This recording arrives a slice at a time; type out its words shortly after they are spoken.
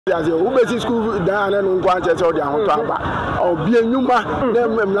As a Ubesi school down and one church or the Ahotaba or be a Numa,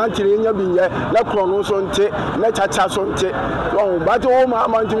 them Lantin, La Chronosonte, Netacha Sonte. Oh, but all my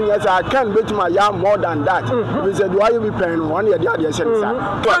mountain as I can't bet my yam more than that. We said, why you be paying 1 year? The other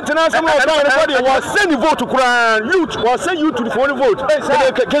was sending vote to Crown youth, was send you to the phone vote.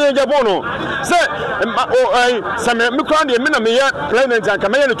 Can Jabono say, some Mukran, the Minamia, Clemens and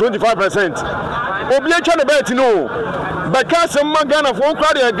Command 25%. Obiacha the bet no. But cast some Ghana for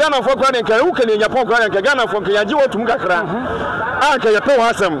Ghana for Grand and Karukan in Agyapong and Ghana for Kayajiwa to Mukakra. Agyapong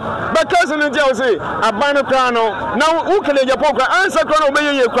has some. But cousin and Jose, a banner crano. Now, who can Agyapong answer Crono,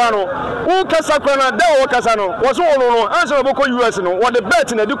 Mayor Crono? Who Casacrana, Dao Casano, was all answer Boko US, what the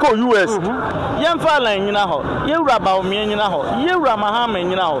bet in the Duco US. Young Farland, you know, you Rabao me, you know, you Ramaham,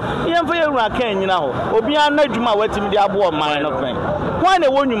 you know, young for your Rakan, you know, Obian Najuma waiting the Abu of mine of me. Why they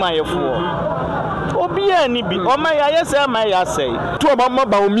won you my fool? Obia ni bi o ma ya say ma ya say to obama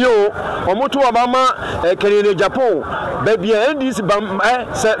ba omio omoto obama Canadian Japan baby NDC ba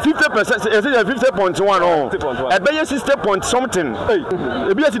 50% say 50.1 on e be 60 point something eh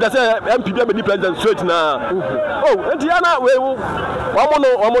e be say MPP be the president straight na oh entiana we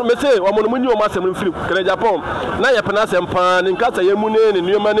omo me say omo no ni o ma asem free Canadian Japan na ye pena asem pa ni nka say yemu ne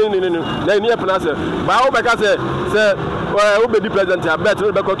ni ma ne na ni ye pena asem ba o be ka say who be the president? I bet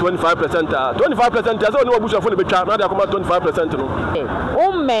will be 25%. 25%. That's only what Bush of the betra. Now they come 25%. No.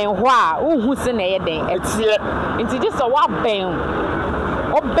 Oh man, who seen a day? It's just a what bang.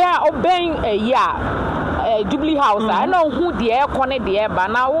 Obeying a year. Jubilee House. I know who the air connect the air, but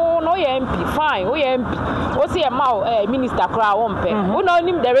now no MP fine. Oh MP. What's the amount Minister Crown pay? Who know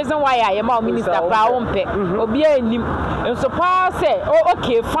him the reason why I am Minister Crown pay? Obia him. And so pa say, oh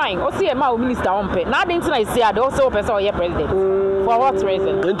okay fine. What's the amount Minister on pay? Now the internet say I also person or president. For what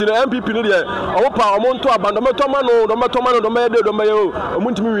reason? Into the MPP no there. Opa omonto abandon tomano, no tomano, no mede, no mayo.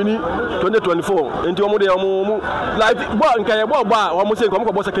 Omuntimi wini 2024. Into omo de omo like nka ye bo ba omo say come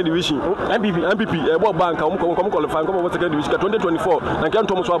go second division. MPP e bo ba nka omo qualify come go second division 2024. Na kan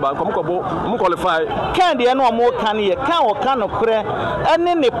to omo so ba come go qualify. Kan de no omo kan ye kan o kan no kure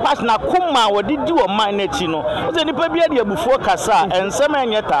ene ne pass na kuma wodidi o man na chi no. O se nipa bia de abufuo kasa ensem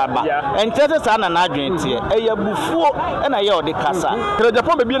enye taaba. Enchese sa na na adwen tie. E ya abufuo na ye o de kasa.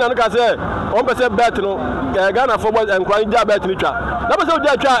 Japan be na no say on be say bet no Ghana for boys and crying ja bet ni twa. Na be say o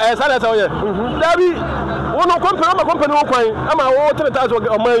ja twa sa na say o ye. Dabi wono company wo kwan ama wo 3000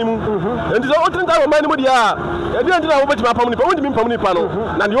 o man mu. Enti so o 3000 o man mu dia. E bi entina wo beti ma pam ni pa, wo ndi mi pam ni pa no.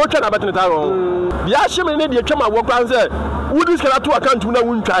 Na de o twa na bet ni 3000. Dia hye me ne de twa ma wo kwan say wo dis kana to account na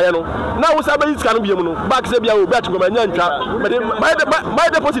wo ntwa ye no. Na wo sa be dis kana bi mu no. Back say bia wo bet ko ma nya ntwa. My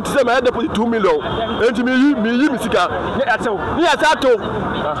deposit say my deposit 2 million. Enti mi yi mi sika. Ni asato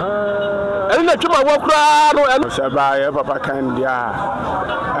na chuma wo kra no seba ye papa kan dia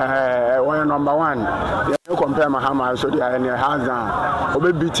one number 1 ye compare Mahama so dia any hands down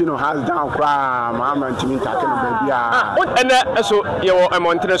obebiti no hands down kra Mahama ntimi take no ba bia ene so ye wo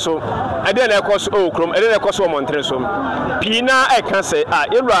Montre so ade na ekoso o krom ade na ekoso Montre so pina e kan say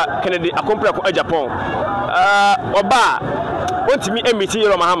yewura Kennedy akompra ko Agyapong oba ontimi emiti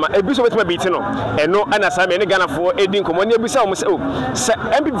John Mahama ebiso betima biti no eno ana sa me ne Ghana fo edi nkomo ne ebisa o se se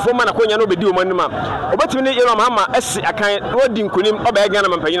MPP fo ma na konya no bedi o manima obetimi ne John Mahama esi akan wodi nkonim oba Ghana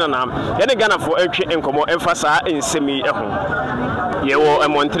mampanyina na ye ne Ghana fo atwe nkomo emfa saa ensemi eho ye wo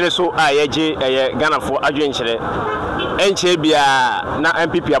Montre so yeje ye Ghana fo adwenkyere enche bia na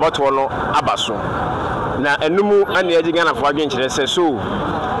MPP abato no abaso na enumu ana yeje Ghana fo adwenkyere se so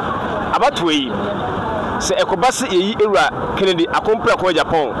abato yi se ekobase eyi ewura Kennedy akompra ko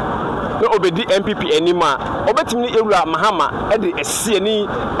Japan no obedi MPP anima obetimi ni ewura Mahama e de esie ni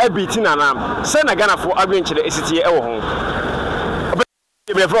abiti nana se na Ghana fo adwenkyere esitie ewo ho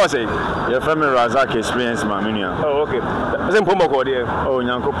be for say your family Razak experience ma menua oh okay se mpombo ko de oh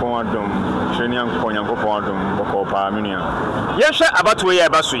nyankopon adom hwene nyankopon adom boko pa menua ye hwe abato ye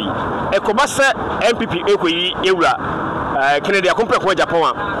abaso yi ekobase MPP ekoyi ewura Kennedy akompra ko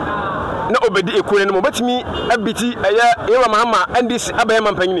Japan na obedi ekure no betimi abiti eya Mahama ndisi abaye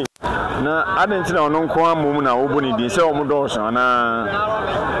mampanyini na adentina ono nko amom na oboni din se omo do so na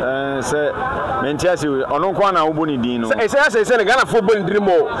se mentiasi ono nko na oboni din no se ne Ghana fo boni din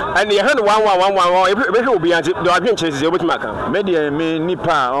mo and ye hand 111 e be obi ante do adwenkyere se obetimi aka media me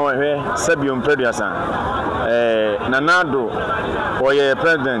nipa o hwe sabiom producer nanado oye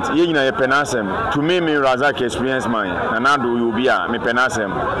president ye nyina ye penasem to me Razak experience man nanado you be a me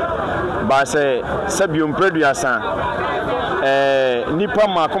penasem ba say sabiom producer nipa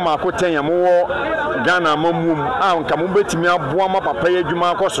mako ten mo Ghana mamum nka mo betimi aboa ma papa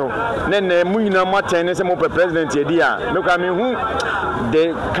adwuma akoso ne mu nyina maten ne se mo president edi a me kwa me hu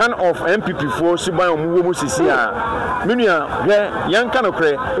the kind of MPP for suban omuwo mu sisi a menua hwe yanka no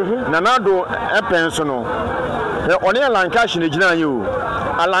kre nanado epen so no oni alankash ne gina yo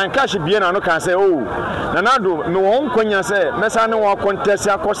alankash bie na no kan say oh nanado me won konya say mesa ne won contest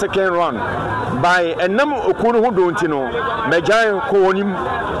akọ second round by enam okuru ho donti no mejan ko onim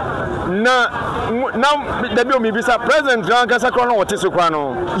na dabi omi bisa president ranka sakro no wote sokwa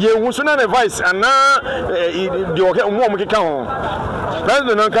no ye huso na vice ana de oke omo keka ho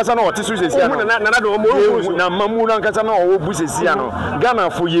president ranka sa no wote so sesi ano na do omo na mamu ranka sa no wo bu sesi ano Ghana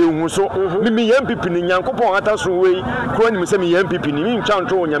fo ye huso mi ye MPP ni Nyankopon ata so we kro nim se mi ye MPP ni mi ntwa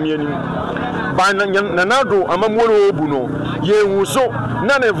nto onyame anim ba na nado amamu no obu no ye huso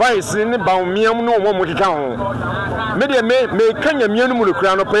na ne vice ni ba omiam no omo keka ho me de me kanya mienu mu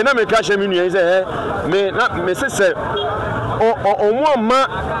kura no pe na me ka hye me nua say me se omo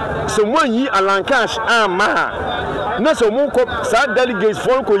ma so mo yi alankash ama na so mo ko sa delegates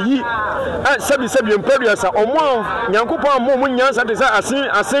for ko yi sabi employers omo Nyankopon mo nyansa de sa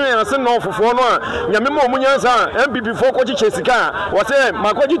asen no fofo no a nyame mo nyansa MPP for ko chiche sika wo say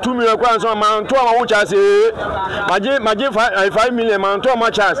makoji 2 million kwa so ma nto ma wo chase maje 5 million ma nto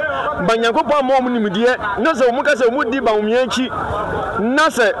ma chase ba Nyankopon mo nimdie na so mo ka se mo di ba omianchi na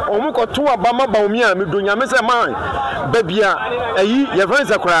se omo ko to aba ma ba omia me do nyame se man babia ayi ye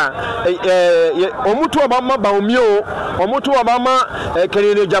friends akra omo to aba ma ba omio omo to aba ma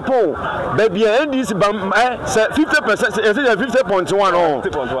Kenene Agyapong babia ndis ba 50% is 50.1 oh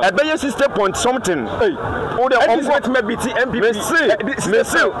e be 60 point something o de omo me biti MPP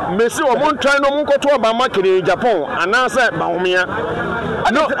me omo try no mo ko to aba ma Kenene Agyapong ana se ba omia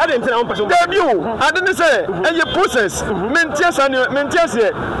no I didn't tell person debut I didn't say any process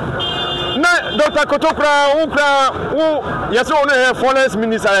mentiase na Dr. Kotokra ukra yeso no he foreign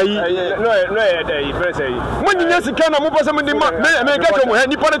minister yi no e first yi mo nyinya sika na mo pese mo di me ka to mo he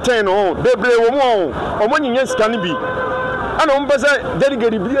nipa de 10 no bebre wo mo o mo nyinya sika ni bi ana mo pese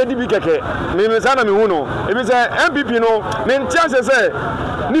delegate bi edi keke me sana me hu no e bi se MPP no mentiase se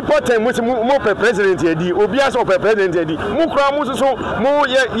nipa 10 mo president edi obi aso president edi mo kra mo so mo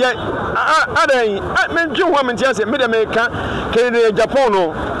ye adan men dwe ho mentiase me de me ka Kenene Agyapong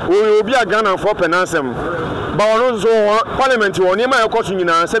no obi a Ghana for penasem ba wono so parliament woni ma yakoso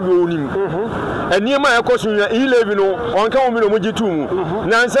nyina se bi onim eniema yakoso nyina 11 no onka wo mi no mojitu mu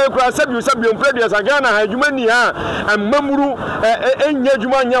na nse kura se bi ompreduas Ghana ha adwuma ni ha amamuru enya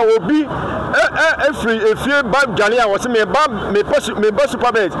adwuma nya obi efie bab jale a wo se me ba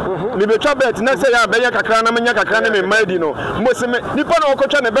super bet me betwa bet na se ya be ya kakra na menya kakra na me maidi no mo se me nipa na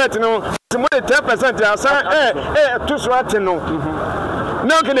okotwa ne bet no se mo de 10% asa to so ateno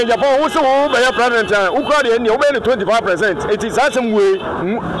now Kenene Agyapong also be president ukra de ni obe 25%. It is asem way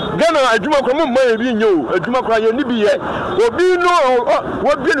Ghana adwuma kro mo ma bi nyo adwuma kro ye ni bi ye obi no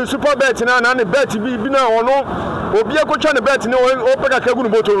obi no super bet na ne bet bi na ono obi akotwa ne bet ni o peka kagu no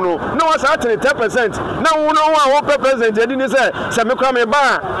boto no na wa sa 10% na wo no wa o president edi ni se me kra me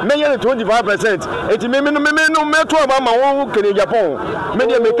ba me ye 25%. Eti me no me to ba ma wo Kenene Agyapong me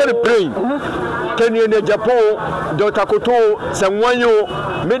de me can pray Kenene Agyapong Dr. Koto Semwanyo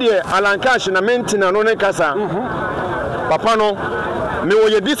media alankash na mentina no ne kasa papa no me wo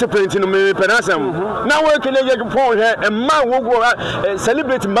ye discipline no me penasem na wo Kenene Agyapong he ma wo go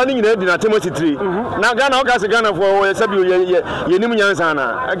celebrate mbani nyina di na Timothy 3 na Ghana o kasa Ghana for ye sabi ye nim nyansa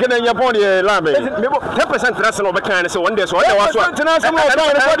na Kenene Agyapong de labe me 10% rest no be kan so one day so ya waso penasem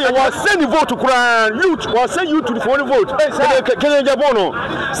no do was send vote kura youth was send youth to the phone vote Kenene Agyapong no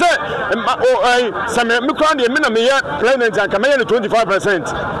say some me kran de me na me ya president anka me ya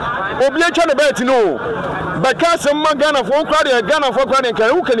 25% obi a twa ne bet no baka some Ghana for Ghana for kran de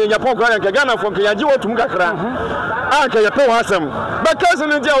who Kenene Agyapong kran de Ghana for ya ji wotum kakra anka ya pe wasam baka so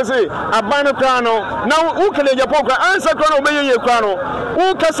no je o say aban no kran no na who Kenene Agyapong kran answer kran no me ye kran no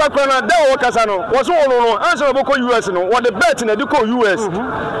who kasa kran na da wo kasa no wo so no answer bo ko US no what the bet na de ko US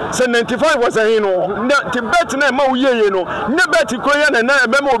say 95 was a no the bet na ma wo ye no ne bet ko ye na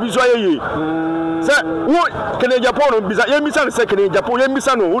be ma obi so ye say wo Kenene Agyapong no bisa ye misa no say Kenene Agyapong ye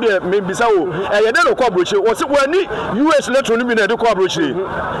misa no wo de me bisa wo ye de no ko abroche wo se wo ani US electron no bi na de ko abroche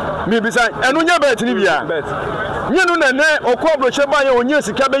me bisa eno nya bet ni bia nye no na ne okọ abroche ba ye onye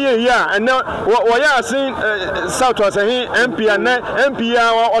sika be ye ya ena wo ya asin south was he MP na MP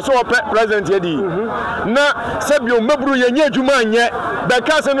ya wo so president ye di na sebio maburu ye nya adwuma anye be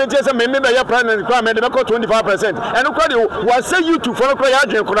ka se no je se me be ye president kwa me de be ko 25% eno kwa de wo say you to follow kwa ya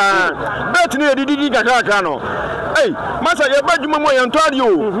adwen kura bet ni didi kakra no hey masa ye ba dwuma mo ye ntwade o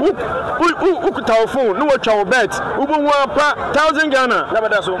ukuta phone no watwa bet ubu ho apa 1000 Ghana na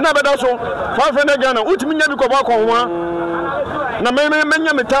beda so 500 Ghana utimi nya bi ko ba ko ho na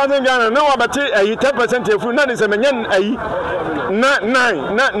menya me 1000 Ghana na wa bate 10% efu na ni se menya ayi na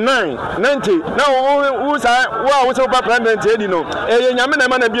 90 na wo sa wo so ba president edi no eye nyame na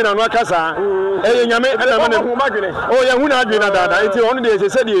ma na bi na no akasa eye nyame na ma na hu madwene o ye hu na adwene dada enti onu de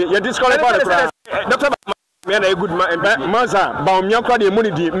se de ye disqualify the Dr. Me na good man maza ba omia kwa de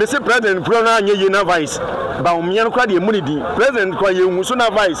munidi me se president pro na anye ye na vice ba omia kwa de munidi president kwa ye hu so na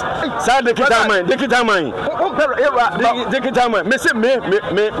vice sa de kita man me se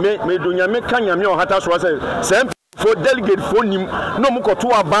me dunya me kanya me o hata so se for delegate for nim no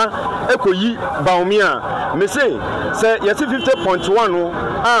mukoto aba ekoyi ba omia me se 50.1 no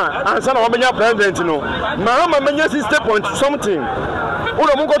ansa na wabenya president no Mahama menya 60 something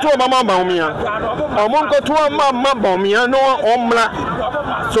Ulo mungo tuwa mama baumia. Mungo tuwa mama baumia no omla.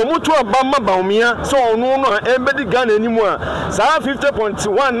 So mutuwa bama baumia so ono embedi Ghana anymore. Sa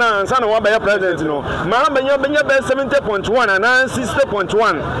 50.1 na sana wabaya president no. Mahama benya 70.1 na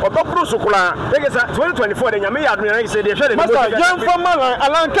 60.1. Opapro sokula. Tegesa 2024 de nyame ya aduna say de hwe de. Master yamfama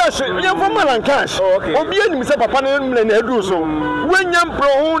lan cash. Obi enim se papa no mle na edu so. Wenyam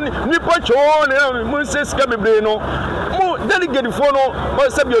pro nipa cho ne munse sika bebre no. Mo delegate for no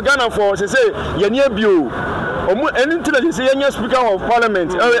Sabio Ghana for say ye bio omu anything say ye speaker of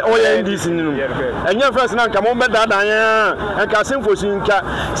parliament or NDC no enya first na nka mo beda dan ya nka semfo sinka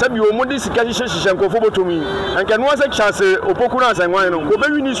sabio mo di sika hihye nkofo botomi nka no say chance opoku na asanwan no go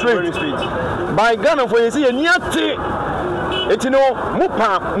be win straight by Ghana for ye say ye niate etino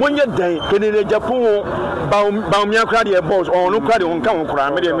mupa monye dan kenene Agyapong baumia kra de boss on no kra de on kan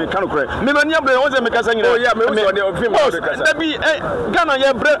kra me de me kan kra me mani abre on say me kasa nyina me so de ofim de kasa da bi Ghana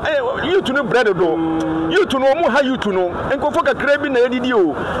ye bre you to no bread do you to no mu ha you to no enkofo kakra bi na yedidi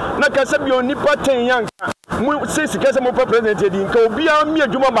o na kasa bi oni paten yanka mu say sika say mo president edi nka obi a mi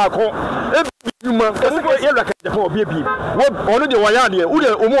adwuma ba ko edwuma kasa ye raka Agyapong obi bi wo ono de waya de wo de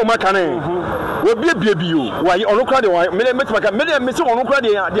omo maka ne wo bie bio why onokra de why me metimaka me se onokra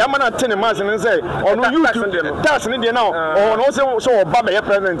de amana tene mas ne say ono YouTube tax ne de na ono se so oba be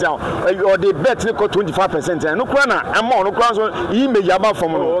president or the bet ne ko 25% no kra na ama onokra so yi me yaba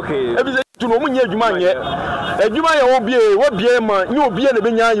fom no e bi se tu no munye adwuma ye wo bie ma nye obi na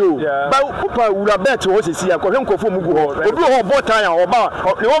be nya yo ba upa wura bet wo sesi ya ko hwe nkofo mugu ho obi ho botan ya oba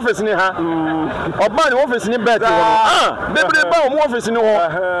ne office ne ha oba ne office ne bet ho bebre ba o office ne ho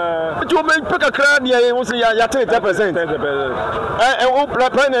ti o be kra dia wo se ya 10% o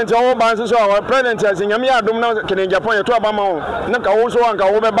president o ban so president as nyame adom na kene Agyapong ye to abama o na ka wo so anka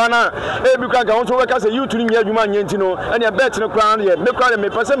wo be bana e bi ka wo so we ka se you tuni mi adwuma nyenti no ene bet no kra ye me kra me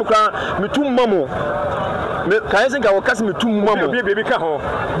pese me kra me tum mamo me ka yen ka wo ka se me tum mamo bie ka ho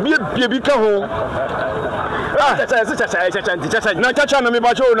chacha na chacha na me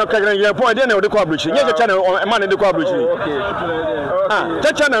ba cho na ka Agyapong de na o de ko abrochi nye chacha na e ma na de ko abrochi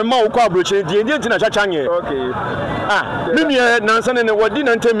chacha na ma o ko abrochi die na chacha nye minye na nsa ne wadi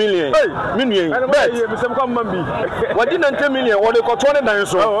 90 million minye bet wadi 90 million wo de ko to ne dan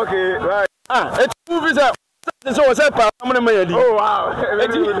so it movies so was a mayadi wow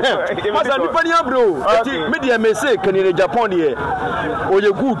masa ni pani abro media me say can in Agyapong there o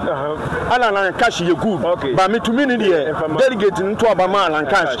ye good ala cash ye good but me to me ni there delegate nto abama ala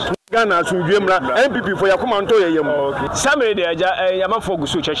cash Ghana sunduemra MPP for yakoma nto ye yem samre de yamafo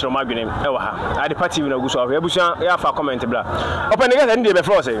gusu church no madwenem e wa ha Adepa TV na gusu afa ebusan ya fa comment bla open ga ndi be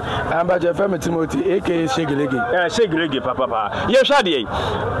flow say amba je fam Timothy aka Shegelege papa ye hwa de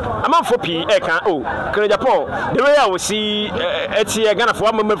amafo pi e kan o kan Agyapong the way I will see etie Ghana for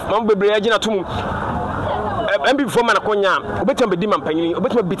am bebre agina tum MPP for man akonya obetam be di mampanyini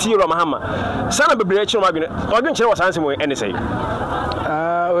obetam biti John Mahama sana bebre chiro madwene odwen kire wasanse mo ene say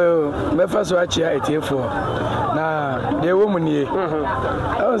me first watch here etefo na de wo munie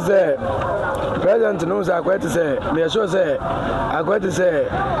I say president knows akwete say me sure say akwete say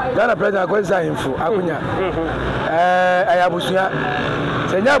Ghana president akwete say info akunya ayabusuya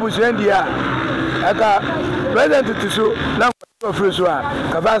senya abusuya ndia aka president tisu na free so a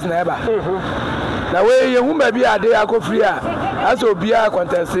kavas na eba na we ye hu ba bi ade akofri a aso obia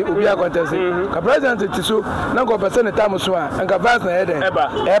contest ka president tisu na go person time so a kavas na eden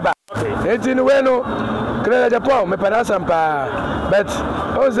eba enti ni we no kre Agyapong me pana sampa but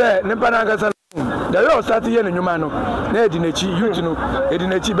o say ne pana kasa da yo start here no nyuma no na edinachi youth no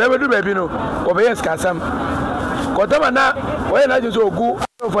edinachi be be do ba bi no obeyes kasam kotama na we na jinso ogu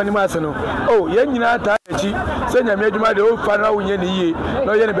for any massano. Oh, Yenina Tachi, send your major the old final when ye,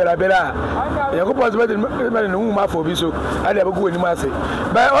 no yen bella bella. Yakupos better than Uma for Biso, I never go in Massey.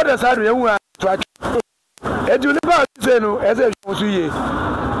 By other side, you are track. And you never say no, as a ye.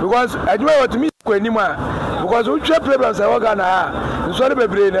 Because I do what to me anymore. Because we share problems, I work on a sorry,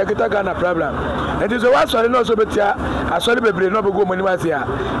 baby, and I get a Ghana problem. And it's a one sorry, no so better. I saw the baby, no go money was here.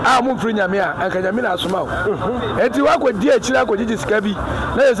 I'm moving free Yamia, and Kanyamina Sumo. And you work with dear Chila, which is Cabby.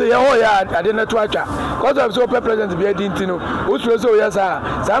 Let's say, oh, yeah, I didn't watch her. Because I'm so president to be a dintino, which was so yes,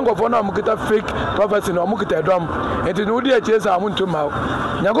 Sango for no Mukita fake prophecy no Mukita drum. And to know dear chase, I want to mouth.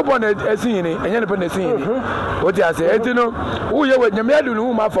 Yakupon a scene, and Yanapon a scene. What I say, you know, who you with Yamia do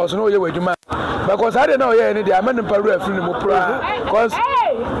no more for no you with your man. Because I don't know any the American Peru from because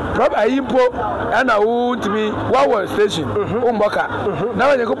I import and I want to be one station. Umbaka.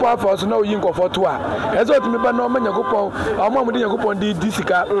 Now you go for us no yin for 2 hours. As what me but no man you go for our mom didn't go on the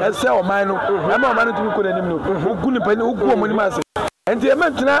Disica and sell mine. I'm not managing to put any who couldn't pay who go money mass. And the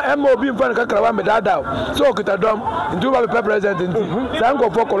American MO being fun Kakara me that down. So get a drum into my president in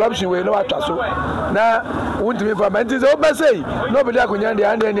Sango for corruption we know what so. Now won't be for men is over say nobody could yan the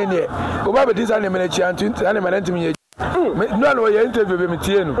end. Go back this animal chant animal to me. No way interview with me.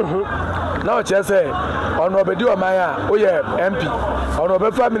 Now just say on Obedio Maya, oh yeah, MP, on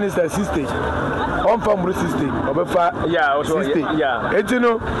Obefa Minister Sister, on Family Sister, Obefa, yeah, Sister, yeah. And you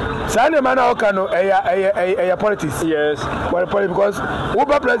know, Sunday man, Okano, a politics, yes, well, because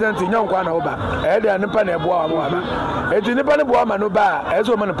Uber President in Young Quanoba, Ed and Nipane Boa, and Nipane Boa Manuba, as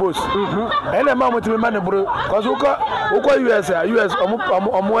a man post, and a moment to be manable, because Uka US,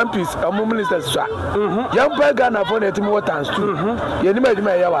 MPs, ministers, young Pagana for the Timor Tans too. You made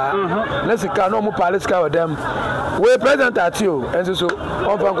my yawa. Let's go no palace cover them. We present at you and so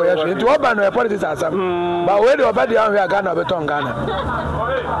on from Goya into Oban politics as some. But where the body on Ghana Beton Ghana.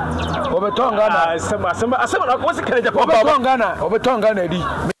 Obeton Ghana, some what's the kind of Obeton Ghana, Obeton Ghana,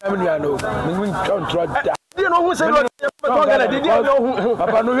 I know. You know who said Obeton Ghana? Did you know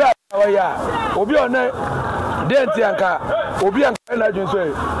Papa Nuya? Obi on Dentianka, Obi and Kajun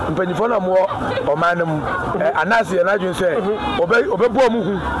say, Penifona more or Manum, Anasi and Ajun say, Obebomu,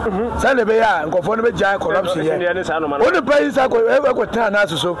 Sanabea, and Conformable Jack corruption. All the places I could ever turn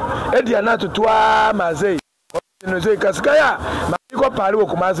us so, Eddie and not to Tua Mazay, Kaskaya, Mariko Palu,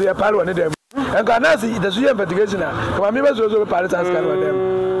 Kumasi, Palu, and them. And Ganasi, the Suyan Fatigation, Kamami was also a palace and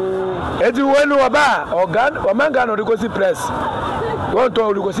them. Eddie went about or gun or Mangan or the Cosi Press. Wọ́n tọ́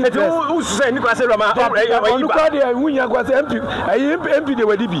olùkọ́sí press. Who say Nicolas Rama? Olùkọ́dé was MP. MP de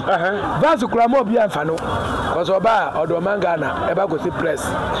wadi bi. Báàsì kura mọ́ bí àǹfààní. Kọ̀sọ̀ ọba ọ̀dọ̀ Mangana ẹ bá kò sí press.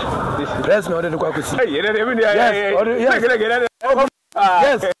 Press náà ọdún kọ́ kò sí.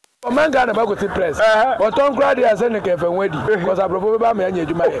 Yes. Mangana bá kò sí press. Ọ̀tọ́ nkúrá de àṣẹ nìkan ẹ̀fẹ̀ wẹ́dì. Kọ̀sọ̀ àbúrò bá mi ẹ̀yẹ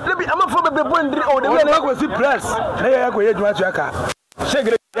ẹ̀dwuma yẹ. Àmọ́ fún bẹ́ẹ̀ bọ́ ndiri ọ̀dẹ̀ wẹ́n bá kò sí press. Ẹ̀yẹ ẹ̀kọ́ yẹ ẹ̀dwuma tó yẹ ká.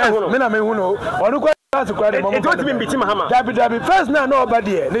 Yes, men are men who know. Or look at the credit. It won't be Mahama. Dabi first now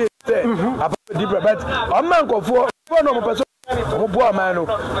nobody here. They say about deep but a man go for no person. Boa mano.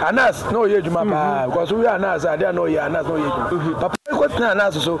 Anas no ye juma because we are Anas. I don't know ye Anas no ye. Papa what na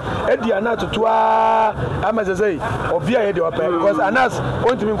Anas so. Eddie Anas to twa. Amaze say obia ye de opa because Anas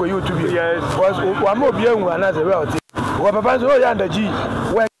want to go YouTube. Yes. Because we mo obia hu Anas we out. We papa so ye under G.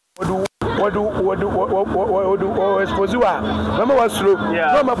 What do expose you are? Remember what's true?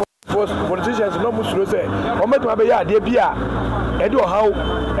 No, politicians, no Muslim say, or met my bear, dear Bia, Edo how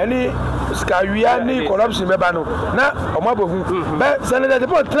any Skyriani corruption, Mebano, now, or Mabu, but Senator the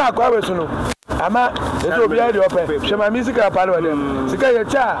Port Track, I was no. Ama, it will be the open. Shema musical parallel. Sika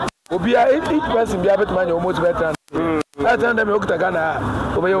cha, will be each person be able to manage almost better. I tell them,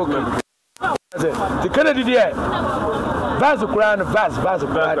 Okagana, over Yoki. The Kennedy dear. Vase crown, vase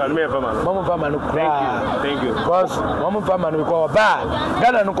crown. Mama Fama no cry. Thank you. Because Mama Fama no call bad.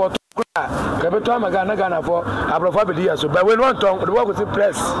 Ghana no call cry. Kabetama Ghana for Abrafabia. So, but when one tongue, the work with the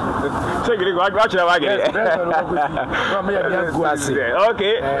press. So, you go watch your wagon.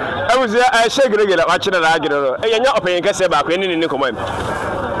 Okay. I was there. I say, regular watching an argument. And you're not paying Cassaba, any in the command.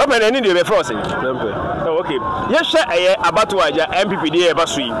 Open any day before saying. Okay. Yes, sir. I about to MPPD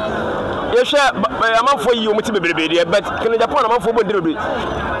Basui. Yes, I'm for you, but can Japan among for Bundri?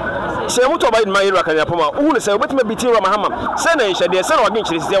 Say, what about my Iraq and Yapoma? Who say, what may be John Mahama? Senate, the son of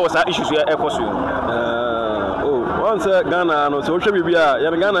Mitchell, there was an issue here. on say Ghana no so hwe bibia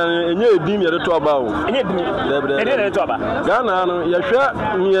ya Ghana enye edin ye to aba o enye edin e to aba Ghana no ye hwe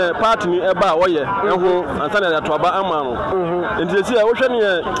ne party ni eba wo ye eho ansa na to aba ama no enti se wo hwe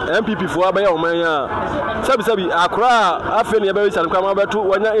ne MPP fo aba ya o man ya sabi akra afi ne eba wi san kwa ma beto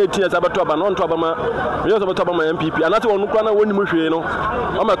wanya 18 years abeto aba no to aba ma me so beto aba ma MPP anate wonu kwa na woni mu hwe no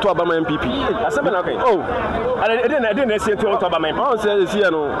o ma to aba ma MPP asabe na okay oh ade na esi to aba ma MPP on say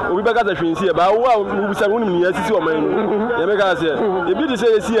esi no obi bega za hwensi e ba wo a mu bisa wonu ni asisi o man no ye mega say e bi di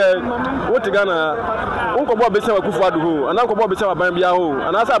say esi e wo te Ghana unkobo besa akufo-addo ho ana unkobo besa aban bia ho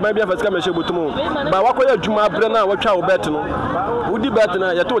ana sa aban bia fasika me hyebutumu ba wakoya adwuma abre na watwa wo bet no wudi bet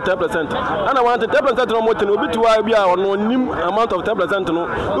na ye to 10% ana want 10% no mote no obi tuwa bia ono nim amount of 10% no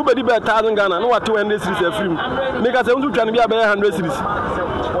ubedi bet 1000 Ghana no wate 100 series afrim nika say untu twa ne bia be 100 series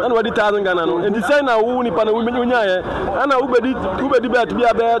ana wadi 1000 Ghana no and say na wo nipa na wo nya ye ana ubedi bet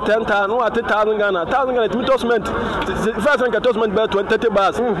bia be 10,000 no wate 1000 Ghana it mean first one tosment be 30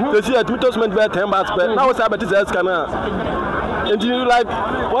 bars they see it tosment be 10 bars now what's about this scanner and you like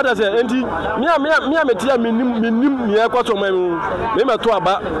what I say and me metia minim ye kwato man me to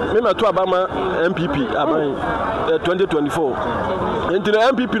aba ma MPP aban 2024 and the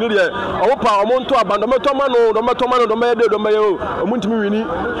MPP no dey opa omonto aba do meto ma no do me o omuntimi wini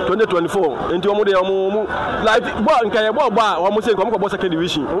 2024 and omo dey omo like bo nka ye bo ba omo say nko second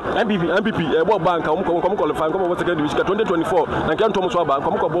division MPP e bo ba nka omo qualify nko second division 2024 na nka nto mo so aba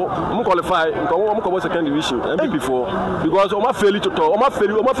nko qualify nko omo second division MPP for because omo fail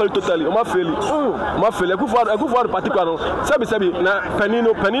totally akufo-addo particular no sabi na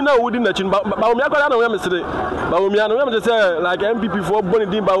panina wudi na chin ba omi akwara na we mesere ba omi na we me say like MPP for boni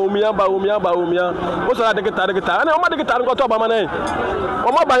din ba omi o so na de gita na o ma de gita nko to ba ma na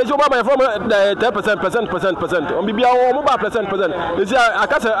o ma ba ye so ba ba from 10% on bibia o mo ba percent they say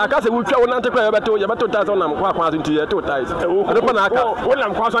akase we twa wona ntekwa ye beto tax on am kwa nti ye to tax eno pa na aka wona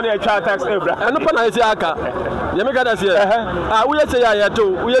am kwa so na ye twa tax ebra eno pa na ye say aka ye me gada say we say ya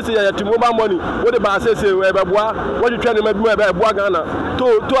to mobile money we dey ba say e be boa we twa ne madu e be boa Ghana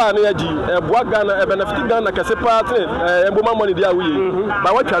to an ya ji e boa Ghana e benefit Ghana kase pa mobile money dia we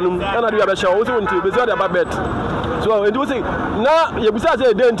ba wa twa num na dey be sha wo so nti be say dey ba bet so and we say na ye busa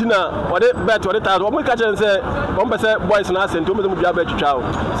say dey ntina we dey bet we dey tax we ka chen say we be say boys na asent we mo bia bet twa o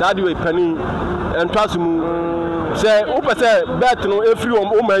sa dey we pani entwasumu say upa say bet no efiri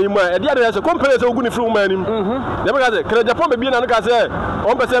o man yimu e dia dey say company say ogu ni free o man nim dem ka say Agyapong be bia na ka say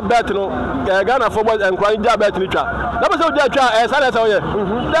o be say bet no Ghana for boys and crying dia bet ni twa na be say o dia twa sa dey say o ye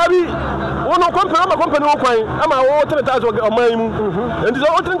dabi wono company o kwan ama o 3000 o man yimu enti so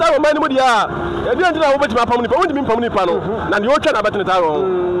o 3000 o man yimu dia e dia ntina wo beti ma pam ni pa wo ndimi pam ni pa no na de o twa na bet ni tawo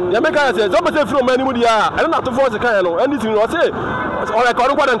ya me ka say so be say free o man yimu dia e na to force kan no and this no say o re ko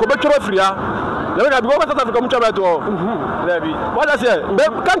ro kwa den ko be choro free ya you know because South Africa much about what I say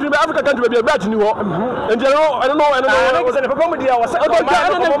country Africa country be bet ni ho and you know I don't know say the comedy was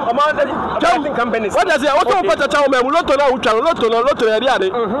companies what I say what to pata chawo me lotto na utwa lotto ya dia de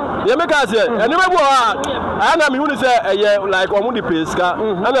ye make us say eni me bo ana me hunu say like omo di peska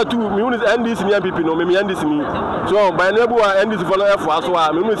ana tu me hunu NDC ni MPP no me NDC ni so by na bo NDC follow for aso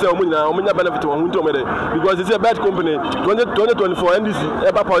a me hunu say omo nya benefit won hunto me de because it's a bad company 2024 NDC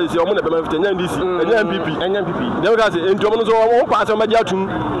e ba policy omo na benefit nya NDC MPP dem ka say enti omo no so o pa ase maji atum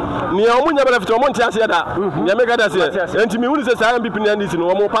ni omo nya benefit omo ntia ase da ya make that say enti me hunu say MPP ni NDC no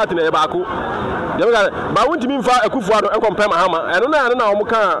omo party na e ba ko dem ka ba wonti mi mfa akufo-addo enkompa Mahama eno na omo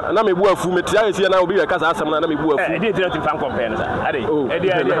ka na me bu afu metia ese na obi we kasa asem na me bu afu e dey tell mfa enkompa na sa ade e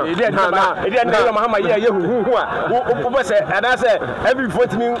dey Mahama ye hu a wo be say ana say every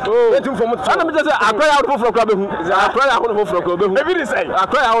vote ni wetin for mo ana me say akwara out for kra be hu akwara out for kra be hu e be say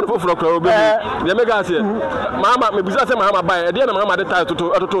akwara out for kra be hu dem ka say Mahama me bisa say Mahama buy e dey na Mahama dey tie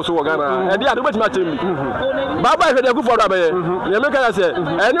toto so wo Ghana e dey ade betima temi baba e dey akufo-addo abaye dem ka say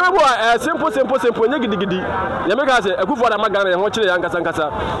eni we bo simple nye gidigidi ye make us akufo-addo magana ye ho kire ya nkasa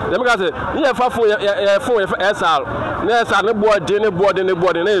ye make us ye fa phone ye SR na SR ne board na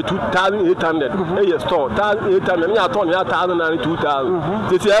 2800 ye store 1800 me aton ya 1000 na 2000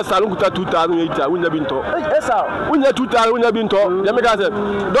 tete SR nkuta 2008 wunya binto SR wunya 2000 wunya binto ye make us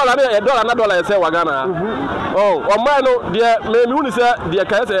dollar ye say wa Ghana oh o man no de me hu ni say de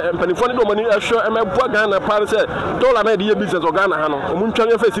ka say mpanifo ne do mani ehwo e me bo Ghana pa say dollar na de ye business o Ghana ha no o mu ntwa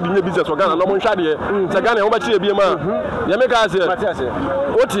ye face bi nye business o Ghana no mo de se Ghana wo ba chi ebie ma ya make us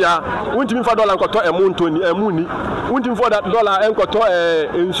otia wontimi fa dollar nkoto emuni wontimi fa dollar enkoto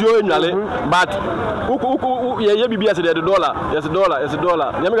ensuo enwale but ye bibia se de dollar yes dollar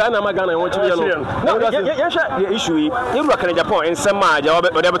ya make na ma Ghana won chi ye no ye hwe issue yi ewura kan Japan ensema aja wo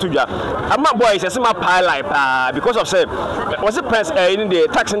de betudwa ama boys se ma pile pa because of say was it press in the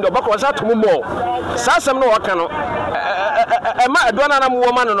tax in the back was that more sasem no waka no ema edona na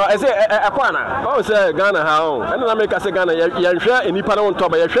mo ma no no ese ekwana o se Ghana ha o ena na make say Ghana ye hwe enipa na wonto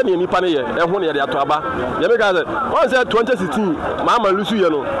ba ye hwe ne enipa ne ye eho ne ye de ato aba ye make say o se 2016 Mahama lusu ye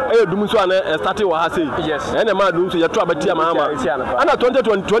no e dum so ana start wa ha say yes ena ma dum so ye to aba tia Mahama ana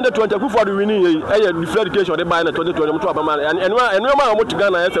 2020 akufo-addo winning ye e deflation de buy na 2020 mo to aba ma enu ma mo to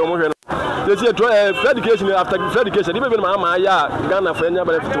Ghana ye se mo hwe no they say education after education even Mahama ya Ghana for any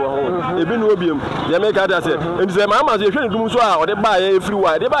benefit to ho ebi no obiem ye make that say and say Mahama say hwe dum so a o de buy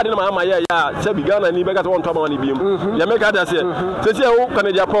everywhere de buy de Mahama ya say bi Ghana ni be ka won to aba ni biem ye make that say say wo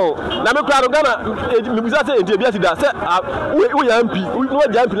kan Japan na me kra Ghana me buza say enti ebi asida say wo ya MP no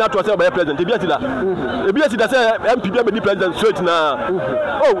ya MP na to say ba president ebi asida say MP be di president straight na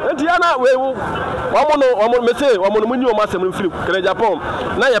enti ana we wo mo me say wo mo ni o ma sem free kan Japan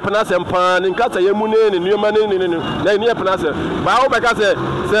na ye pena sem pa ni nkasa ye mu ne nneoma ne na ni ye pena say ba wo be ka say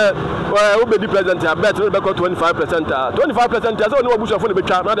wo be di president ya bet no be ko 25% 25% so no obuso fo ne be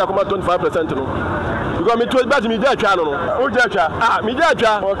twa na de akoma 25% no because me to bat me dey twa no o dey twa me dey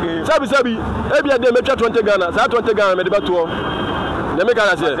twa okay sabi e bia dey me twa 20 Ghana sa 20 Ghana me dey beto na me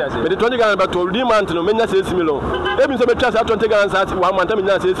Ghana say me dey 20 Ghana beto di month no me nya 6 million e bi so be twa sa 20 Ghana sa 1 month me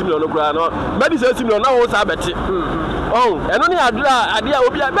nya 6 million no kura no me di 6 million na wo sa beti eno ni ade a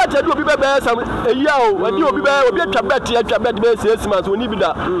obi bet ade obi be sam eya o ade obi atwa bet be 6 months oni bi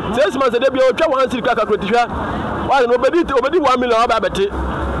da 6 months de bi o twa 1 siri kaka krotihwa wa no obedi 1 million ba beti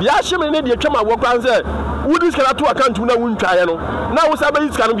bia hyeme ne de atwa ma wo kwan say wudi skala to account na wuntwa ye no na wo sa ba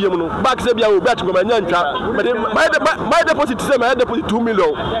iska no biem no back say bia o bet ngoma nya ntwa my deposit say my deposit 2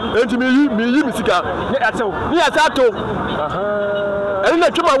 million enti mi yi sika ni asato enu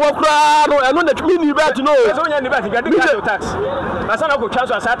na twema wo kra no enu na twemi ni bet no so nya ni bet ga de tax asana ko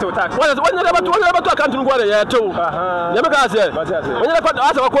transfer asato tax wanya ba to account no kwa ye to ya me ka say wanya ba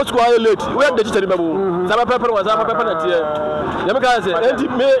asa ko school ay late we de teacher babu sama paper wa sama paper na tie ya me ka say enti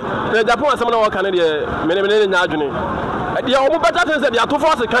me Japan asama na wo kan de mene nya adwene dia o mu beta ten say dia to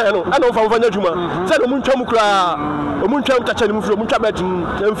force kan no ana o fa nya dwuma say no mu ntwam kra o mu ntwam ta chani mu firi o mu ntwa bet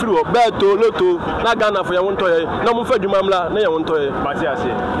mfiri o beto loto na Ghana fo ye wonto ye na mu fa dwuma mla na ye wonto ye mati ase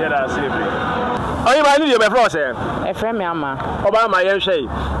ye da ase bi oyi ba ni ye be fro say e frɛ me ama oba ma ye hwɛ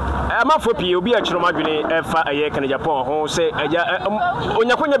ama fo pie obi a kyerɛ madwene e fa ye kan Japan ho say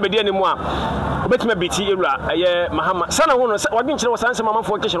onyakonya bedie ni mu a obetuma biti ewura ye Mahama sana ho no wadwen kyerɛ wo sanse mama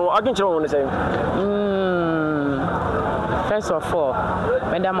fo kitchen wadwen kyerɛ wo no say first of all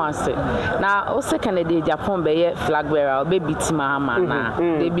madam ase na o second day Japan be ye flag bearer be biti Mahama na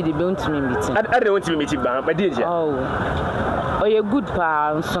dey be the bontumi biti ade wontumi biti ba ba dey je oh ye good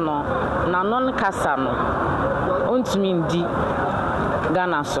pa nso no na non kasa no ontumi ndi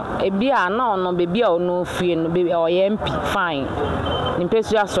Ghana so ebia na ono bebia ono fie no be o ye MP fine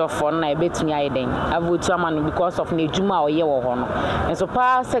nimpesu asofo na ebetumi ayeden avotu amanu because of na ejuma o ye wo ho no and so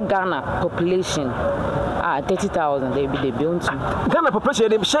pass Ghana population 30,000 they be on to Ghana population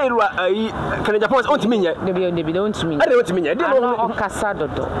dem share kan Japan on to minye they be on to minye ade on to minye dey no okasa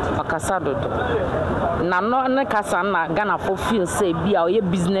dodo na no na kasa na Ghana for feel say bia o ye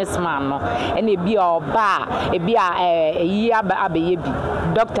businessman no and e bia oba e bia yi abeye bi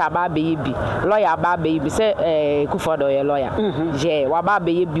doctor ba abeye bi lawyer ba abeye bi say akufo-addo ye lawyer je wa ba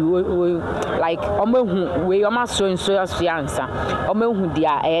abeye bi like omahu we o ma so answer omahu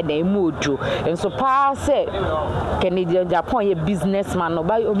dia e da emu ojo and so pass Canadian Japan ye businessman no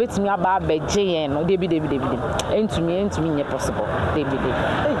ba obetimi aba beje yen no debi entumi nye possible debi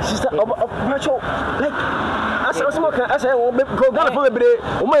sister like asa o go Ghana for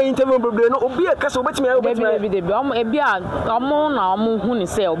bebre o ma interview bebre no obi e kasa obetimi debi o ebi a omo na omo hu ni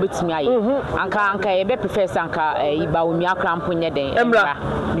say obetimi aye anka e be prefer sanka iba omi akrampo nye den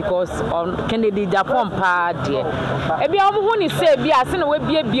because on Canadian Japan pa de ebi omo hu ni say bi ase na we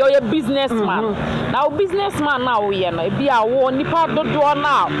bi o ye businessman na businessman na wo ye no bia wo nipa dodo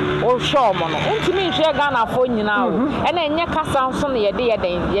na o show mo no ntimi nhwe Ghana fo nyina wo e na enye kasa so na ye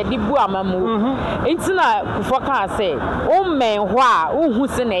de bu amamu ntina kufo ka say o men ho a hu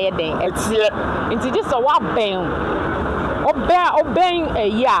se na ye den etie nti just wa ben oben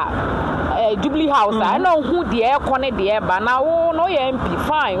ya Jubilee House I know who the air connect the air but now no MP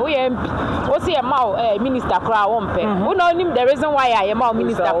fine MP what's the amount minister crowd won't pay who know him the reason why I am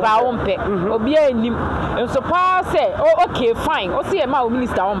minister crowd won't pay obi him and so pa say oh okay fine what's the amount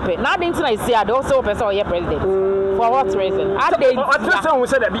minister won't pay now the internet say I also person or president for what reason I who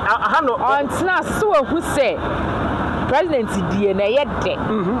said that I know on so who say president DNA yet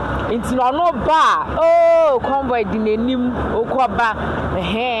it's no bar oh convoy dinenim okoba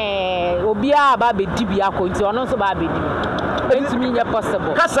obia ba be dibi akonti ono so ba be dibi enti mi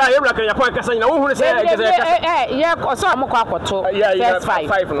possible kasa ewra kan yakwa kasa na wo hu se yeah so amko akoto first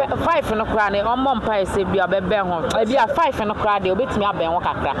 5 no kra ne ommo mpa se bia bebe ho bia 5 no kra de obetimi aben ho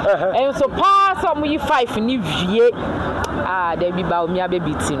kakra en so pa so mo yi 5 ni vie there be ba omi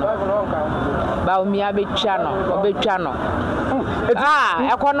abebiti no ba omi abetwa no obetwa no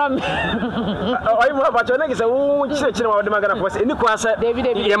economy oyi mo ba chone kise wo chire ma wode magana force eni kwa se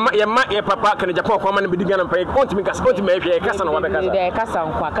yema ye papa kan Japan kwa ma na bidi gana mpa kontimi kasa kontimi ehwe kasa na wabeka de kasa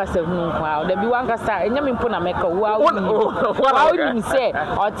nkwa kasa hunu nkwa da bi wan kasa enyame mpo na meka wo ni se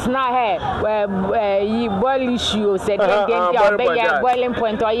otna he yi boil issue se den obeya boiling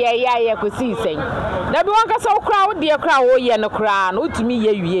point ye ko si sen da bi wan kasa okra wo de kra wo ye no kra no utumi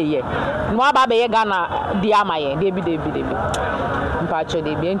ye wiye no aba be ye gana di amaye de bi mpacho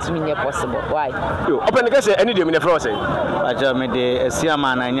de bi ntumi nye possible why yo open the say any de me for say aja me de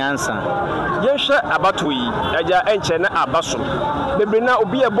asiama na nyansa yenhwe abato yi aja enche na abaso bebre na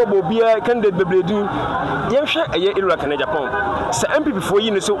obi ebobo obi candidate bebre du yenhwe eye Irura kan Japan se MPP fo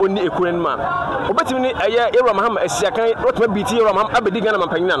yi no so onni ekuren ma obetimi ni eye John Mahama asiakan rotma biti John Mahama abedi gana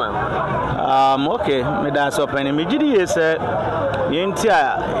mampanyina na okay me da so pani me gidi yese yenti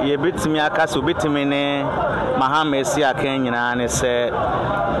a ye betimi aka so betimi ne Mahama asiakan nyina ne se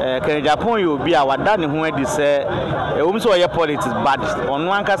kan Japan yo bi a wada ne ho adi se ewum so ye politics bad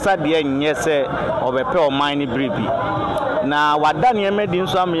onu ankasa de nye se obepe o man ni bribi na wada ne emedi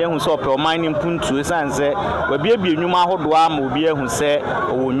nso am ye hu se ope o man ni mpuntu esanse wabiebie nwuma ahodo ama obi ehu se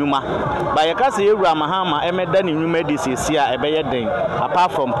owo nwuma ba ye ka se John Mahama emeda ne nwuma di sesi a ebeye den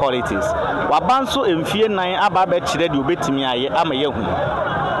apart from politics wabanso emfie nan aba ba kire de obetimi aye ama ye hu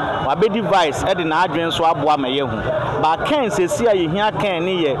wabedi vice e de na adwen so abo ama ye hu ba ken sesi a ye hia ken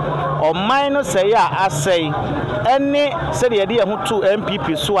ne ye o man no se ya asei ene se de ye hu to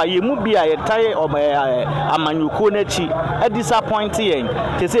MPP so a ye mu bi a ye tai amanyuko na chi e disappoint yen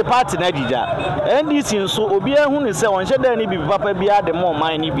te se party na dija NDC nso obi ehu ne se on hyeda ni bi papa bia de mo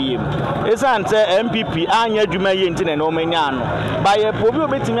man ni bi em esante MPP anya adwuma ye nti na no manya ano ba ye po bi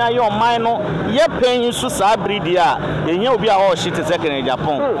obetimi aye on man no ye pen so sa bridi a ye nya obi a ho hye te se kan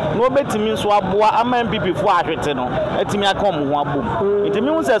Japan no obetimi nso aboa ama MPP fo ahwete no etimi aka om ho abom etimi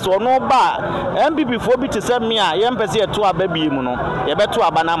hu se so no ba MPP fo bi te se me a ye mpese ye to aba bi mu no ye beto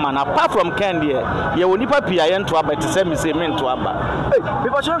aba na mana apart from Ken ye woni papi a ye nto aba te se me se me nto aba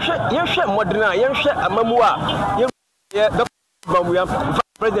because ye hwe modern ye hwe amamu a ye bamuya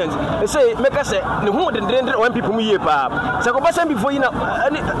president say make us say ne hu de one people mu ye pa se ko basa before you na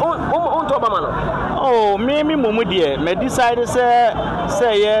on to obama no oh me mumu de me decide say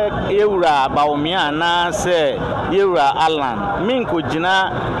ye wura baomia na say ye wura Alan me nko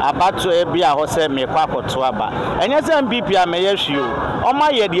gina abato e bia ho say me kwa akoto aba enye say MPP a me ye hwio o ma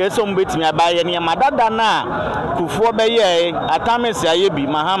ye de so mbetimi aba ye ne madada na kufuo be ye atamesi aye bi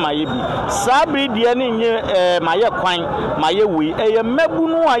Mahama ye bi sabri de ne nye maye kwan maye wi eye mebu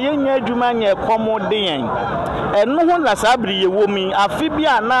no ayenya adwuma nye komodien eno ho na sabri ye womi afi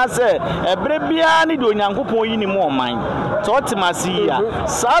bia na se ebre bia ne de onyankopon yi ni mu oman to otimasi ya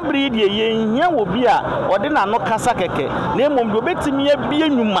sabri de ye hia wo bia ode na no kasa keke na emom de obetimi ye bia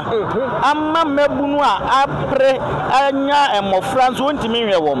nwuma amma mebu no a apre anya emofra nso ontimi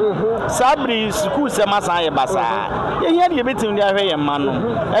hwe wom sabri school se masan ye basa ye hia de betimi de ahwe ye ma no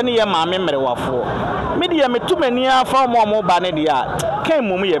ene ye maame merewafo media metumani afa mo ba ne dia kan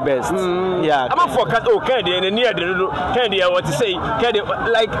mum ye best yeah am for cat oh kan de near de kan de what to say kan de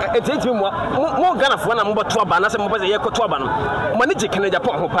like it me mo Ghana fo na mo to aba na se mo be ye ko to aba no mo ne je kan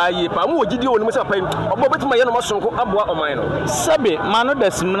Japan ho pa ye pa mo ogidi woni mo se pa obo betima ye no mo sonko aboa oman no sabe mano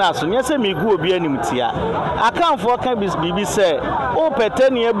da simna so nye se me gu obi anim tia akan fo kan bibi se o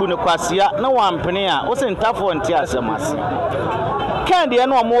petani ebu ne kwasia na wampene a o se ntafo ntia asemase kan de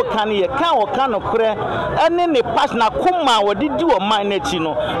no mo kan ye kan o kan no kure ene ne pass na kuma wodi di o man n'echi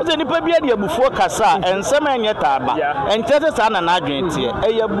no o se nipa bia de abufuo kasa ensem enye taaba enkyete sa na adwente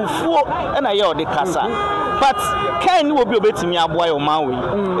eye abufuo na ye ode kasa but kan ni obi obetimi aboa ye omanwe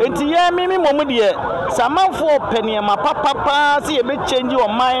enti ye mimi momu de samanfo peniema papa se ye be change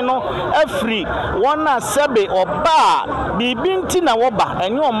oman no afri wona sebe oba bibi nti na woba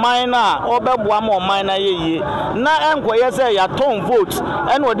enye oman na obeboa ma oman na yeye na enkoye se ya ton vote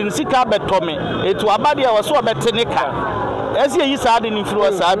ene odi nsika betome etu abade ya so obetenika esi yi saade ni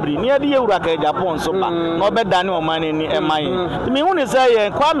firo saabri ni ade yewura ka Agyapong so ba na obedane oman ni emaye mi hu ni say ye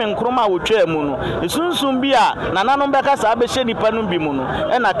Kwame Nkrumah wotwa mu no esunsun bi a nananom beka sa abehye nipa no bi mu no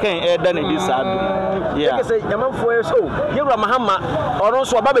e na kan e da na di saadu yeah ke say yamanfo ye so yewura Mahama oro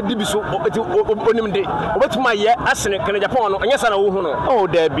so oba be di bi so onim de obetuma ye asene kan Agyapong no anya sa na wo hu no oh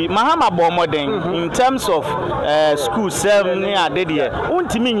there be Mahama bo modern in terms of school 7 ni ade de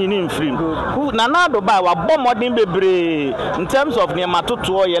untimi nyini mfrim nanado ba wa bo modern bebre in terms of ne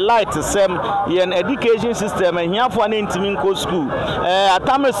matoto ye light sem ye education system hiafo na ntimi nko school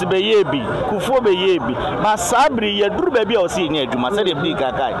atames be ye bi kufo be ye bi ba sabri ye duru ba bi o se nya adwuma se de bi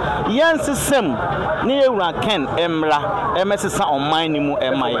kakai yen system ne ewura ken emra emesesa online ni mu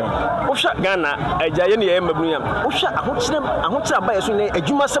emaye wo hwa Ghana agyaye ne ye mabunu yam wo hwa ahokyere ba ye so ne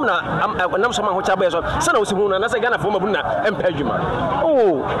adwuma sem na nam so ma ahokyere ba ye so se na wo se hu na se Ghana fo mabunu na empa adwuma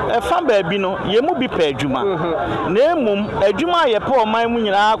oh fa ba bi no ye mu bi pa adwuma na emum adwuma ye pa oman mu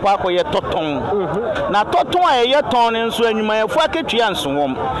nyina akwa ye toton na toton a ye ton nso anwuma ye fu aketua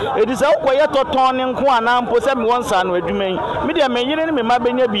nsowom edisa wo ye toton ne nko ana mpo se me wonsa no adwuma yi me de menyere ne me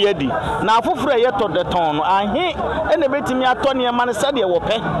mabenya bi adi na afoforo ye to de ton no ahe ene betimi atone ye man se de wo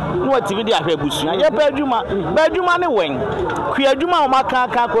pe no atimi de ahwe busua ye pa adwuma ba adwuma ne wen ku adwuma o maka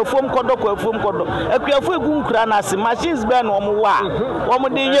aka ko fom kodo akuafo egu nkura na se machines be no mo wa wo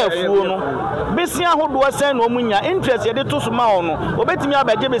de ye afuo no besi ahodo sen no munya interest ye de to so ma ono obetimi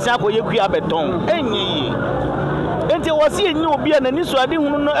abaje besi akoye ku abeton enyi enti wasi enyi obi na niso ade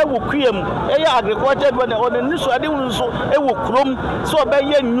hunu no ewo kuam eya agriculture do na on niso ade hunu so ewo krom so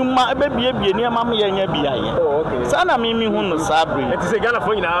obeye nnuma ebebiebie ne amam ye nya biaye sana mimi hunu sabri enti se Ghana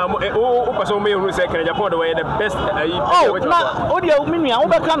fo nyina o paso me hunu se Agyapong do we the best na odi a minu a wo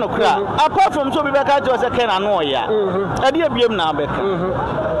beka no kra apart from so bi beka jo se Ghana no oya ade ebiem na beka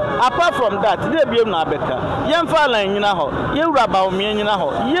apart from that they be na beka yemfa lan nyina ho yewura baomie nyina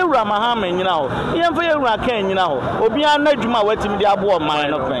ho yewura Mahama nyina ho yemfa yewura kan nyina ho obi an adwuma watimi de abo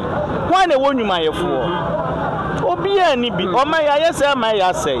man no pen kwa na wonwuma yefo obi ani bi o man ya yese man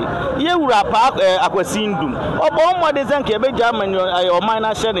ya sei yewura pa akwasindum obo mmode zenke beja man o man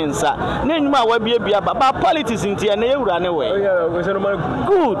na hye nsa na enwuma wa bia ba politics ntia na yewura ne we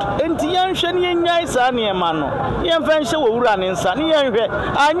good enti yanhwe ne nyai sa ne ma no yemfa nhye wo wura ne nsa ne yenhwe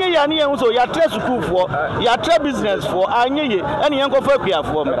anye ya ne yen so ya tra school for ya tra business for anye ye ene yen ko fa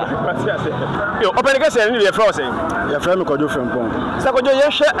kuafo mra yo openike se ne ye fra say ya fra me kojo frempon sa kojo ye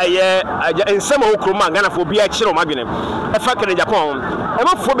hwe aye ensema wo kroma Ghana fo bia kire o madwene e fa kire Agyapong e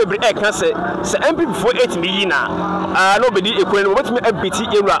ma fo bebre e kan se MP before 8 mi yi na no bedi ekure no betimi abiti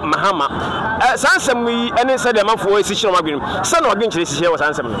yewura Mahama sansem yi ene se de ma fo esi kire o madwene se na odwen kire sihye wo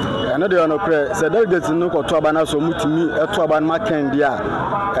sansem ya no de no kre se delegate no ko to aba na so mutimi eto aba na makan dia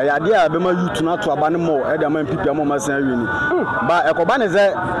ya de a be ma youth na to aba ne mo e de ma MP mo ma san wi ni ba e ko ba ne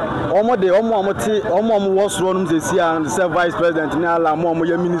ze omo de omo wo soro no se sia se vice president ni ala mo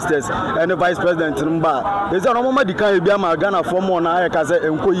ye ministers and vice president mba eze no mo di kan bia ma Ghana for mo na ayeka se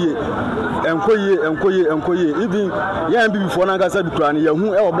enkoye even ya mbi before na gasa dukura ni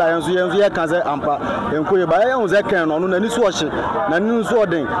yehu e obla yenso ye kan se ampa enkoye ba ye hu ze kan no na ni so ohye na ni so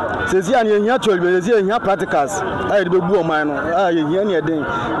oden se sia ni ehia tolbe se ehia practicals ayi de bebu o man no ayi ehia ni eden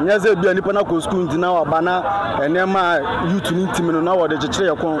nya ze bia ni pana ko school ntina wa bana enema youth ni ntimi no na wo de chekere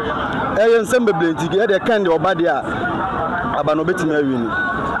ye kon e ye nsem beblenti ge de kan de obade a aba no betimi awi ni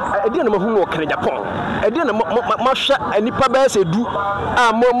edi na mahu wo kan Agyapong edi na mahwa anipa ba se du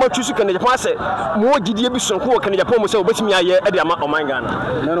a mo chusu kan Agyapong ase mo gidie bi sonko wo kan Agyapong mo se obetimi aye edi ama oman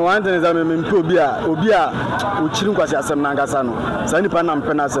Ghana no one thing is that me mpe obi a o chiri nkwasi asem na ngasa no sa nipa na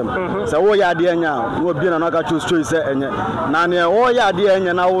mpe na asem se wo ya de anya wo obi na no aka chu straight se enye na ne wo ya de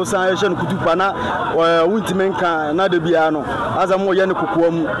anya na wo san ehye no kutupa na wuntime nka na de bia no azam wo ye ne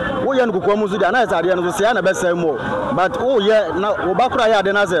kokoa mu so de na sa de no so se ya na be sai mo but wo ye na wo bakura ya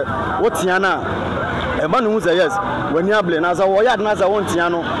de na se wo tia na e ma no say yes when you able na za wo ya de na za wo tia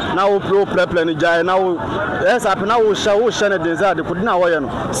no na wo pro ni jai na wo yes up na wo sha ne de za de kudi na wo ye no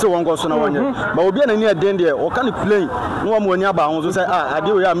se won go so na wonye ba obi na ni e den de o kan play no mo ni aba ho so say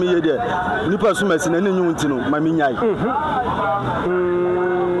ade wo ya me ye de nipa su masi na ni nyu nti no ma me nyai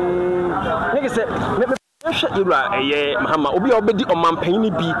nigga say Yura Mahama obi obedi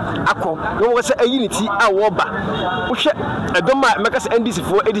omanpanyin bi akọ no wo se ayiniti a wo ba wo hwe edoma mekase NDC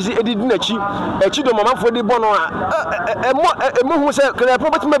fo edi nachi do mamafo de bono a emo hu se kra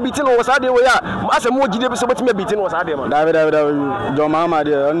property ma biti no wo sa de wo ya asem wo gide bi se beti ma biti no wo sa de ma David John Mahama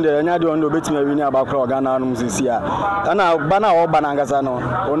de onde anya de onde obeti ma wi ni abakra Ghana no musisi a ana bana wo ba na ngasa no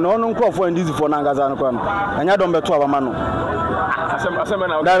ono nkrofo NDC fo na ngasa no kwa no anya do mbeto abama no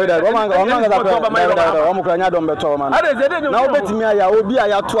David na obetimi aya obi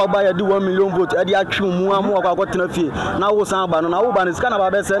aya to aba ya di 1 million vote e di atwe mu amu akwa fie na wo san aba no na wo ba ne sika na ba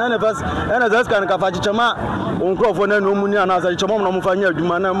be se na first ena za sika na ka fa chichema onkrofo na no mu ni ana za chichema mo na mo fa nya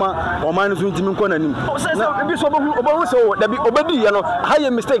adwuma na ma o man so ntimi nko na nim bi so obo so da bi obedi ye no high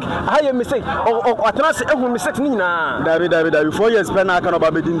mistake o atena se ehu mistake ni nyina David 4 years pe na aka no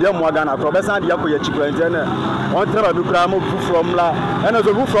ba be di ndie mo aga na akro be san de yakoya chikwa nje na on tera ba bi kra mo from la ena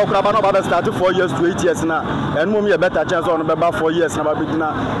so bu from kra ba no ba start 4 years to 8 years na en mo me better chance on be ba 4 years na ba be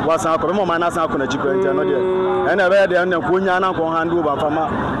dina wasan akro mo man na san akona chikwa nje no de ena be de en ko nya na ko handle ba fama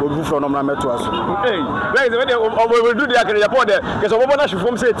obu from no na meto aso like we do the Agyapong there because obo na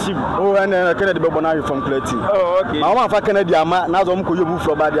shifom say team ena Kennedy be bona from clear team okay ma ma fa Kennedy ama na zo mo ko yobu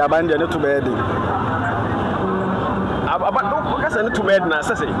from ba de aba de ne to be de aba do kasa ne to be na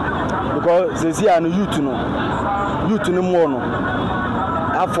say because sesi anu youth no mo no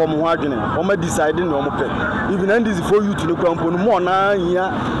afom ho adwene o ma decide no mo pe even and this for youth no kwampo no mo na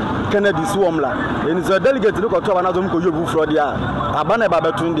hia Kennedy so omla eni so delegate no ko to ba na zo mo ko yobu from dia aba na ba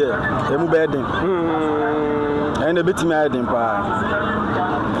betun de emu be den ene betimi aden pa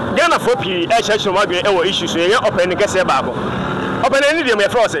Ghana for P HH no adwene e wo issue so ye open kese ba ko open ni de me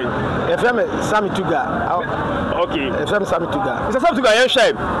for say FM Sami Tuga okay FM Sami Tuga Mr. Sami Tuga yen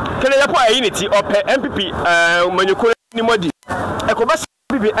shape kele yapo ayiniti ope MPP manyuko ni modi e ko bas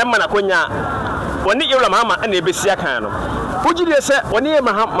bibi emma na konya woni Yura Mahama na ebesia kan no ugide se woni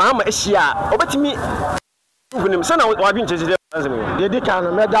Mahama ehia obetimi ugunim se na wadwin chechide de di kan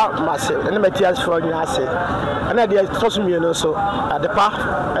no meda mase na matias for ni ase na de tosumie no so Adepa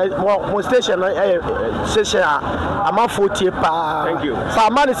mo station no station amafo tie pa thank you fa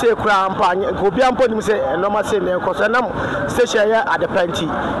mani se kura ampa obi ampo nim se enoma se ne ko so na station ya Adepa nti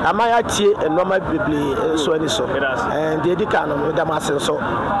ama ya tie enoma beble so ani so de di kan no meda mase so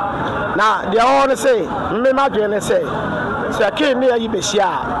na de on say me ma dwe ne say se kin ne yi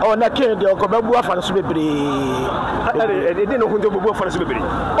besia o na kin de ko babu afa no so bebre e no hunjo bubu afa no so bebre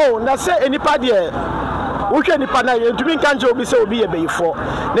oh na se enipa de wohwe nipa na ye ntumi kanje obi se obi ye beyifo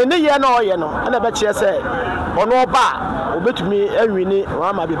ne ye na oye no na be kire se ono oba obetumi anwini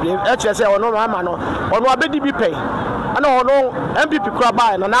ama bebre e kire se ono ama no ono abedi bi pen ana ono MPP kura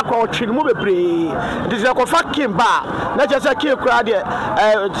ba na akwa otwini mu bebre ndise ko fa kim ba na kire se kim kura de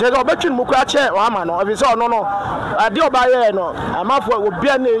je obetwini mu kura che ama no obi se ono no ade oba ye no amafo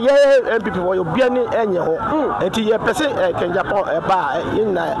obia ne ye MPP wo obia ne enye ho enti ye pese Agyapong ba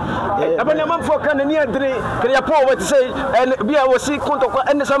yina abanya amafo kan ne adre Agyapong what say bia wo si konto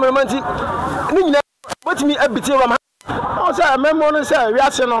kwa ene samermanti ni nyina wetimi abiti wa o say memo no say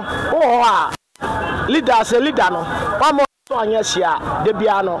wiase no wo a leader say leader no wa mo so anya hia de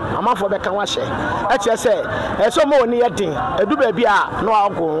bia no amafo be kan wa hye e che say so mo ni yedin edu ba bia no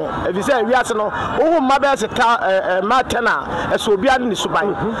ago e bi say wiase no wo ma be se ta matena e so bia ni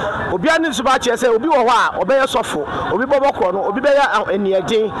suban obia ni suba che say obi wo ho a obeye sofo obi bobokro no obi be ya eni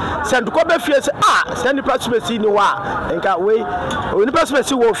edin sendko be fie say send passport ni wa nka we oni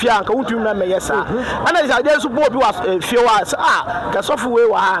passport wo fie anka wutumi na meye sa ana isa de so bo bi wa fie wa ka sofo we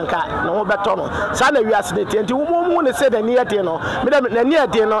wa anka na wo beto no sa na wiase de tenti wo mu ne say de ni yedin no me de na ni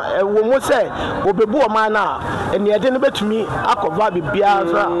yedin no wo mu say obebu o man na eni yedin no betumi akova bibia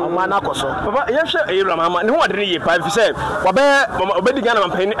so o man na akoso papa ye hwe Yura Mahama ne ho ade ye pa fi say obedi Ghana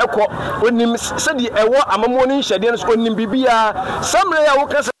mampani ekọ onim sedi ewo amamo ni hyede no onim bibia samre ya wo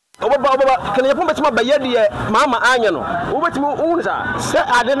kasa obaba kan Agyapong betima bayede Mahama anya no wo betimi wo sa se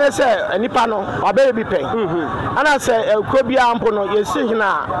ade ne se anipa no obere bi pen ana se krobia ampo no ye si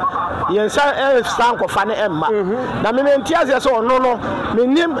hina ye sa stand ko fa ne emma na me ntiase se ono no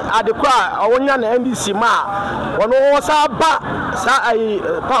menim ade kwa owonya na NDC ma ono wo sa ba sa ai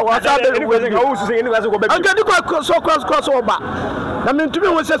pa wa sa be wo wo su se ni wa so ko be anga di kwa so cross oba na me ntumi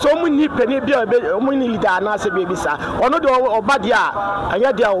wo se so mu ni pani bia mu ni leader na se bia bisa ono de oba dia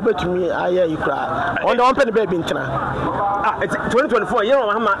anya dia obetumi aye ikra on de on pe ne ba bi ntena 2024 John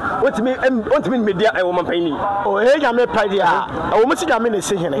Mahama wotimi media e wo mampani o e nya me pa dia wo mu si nya me ne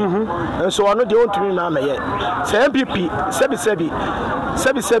se hene so ono de ontumi na meye se MPP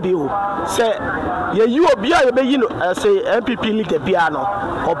sebi o se ye yi obi a ye be yi no se MPP leader bia no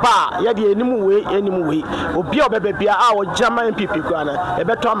oba ye de enimu we obi a obebe bia a wo jama MPP kwa na e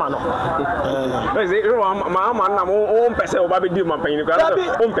be to ama no Mahama na mo mpese oba be di mampani kwa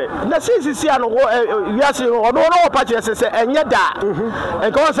ompe na sisi ano wo wiase ono no party se enye da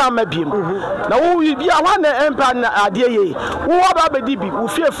en ko sa ma biem na wo bia wa na empa na ade ye wo oba be di bi wo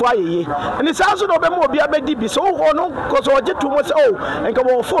fiefu ayeye ni sa so no be mo obi abedi bi so wo no ko so je to mo se o en ka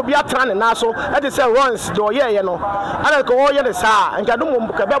wo fo bia tra ne na so e de se runs do ye no ana ko wo ye ne sa en ka do mo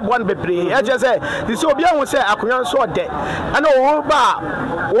ka be bo an bebre e je se di se obi ahun se akonyan so de ana wo ba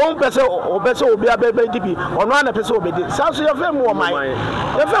wo pese obi abedi bi ono ana pese obedi sa so ye fe mo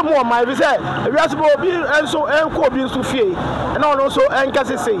man bi se wiase bo obi enso enko obi nso fie na ono so enka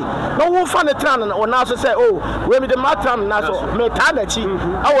sese no wo fa ne tra na ona so se o we mi de matram na so me ta na chi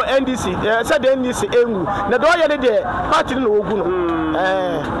awo NDC se de NDC engu na do ye de party no ogu no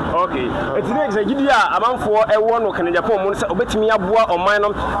okay etine exegidia amanfo ewo no kan Agyapong mu se obetimi aboa oman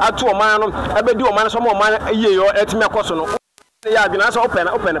no ato oman no abedi oman so mo oman eyeyo etimi akoso no ya bi na so open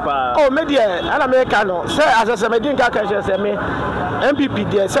pa oh media ana me ka no se asese me din ka ka se me MPP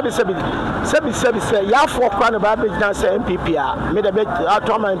dia sebi ya fo kwa no ba be na se MPP a me de be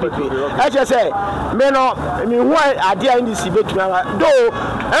ato ma MPP e je se me no mi hu ade a ndisi betuma do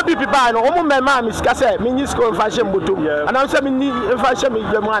MPP ba no omo me ma mi sika se me nyi sika fashion moto ana se me ni fashion me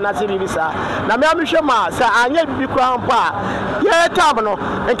dwemu ana se bi sa na me amhwe ma sa anya bi kwa mpa ye tab no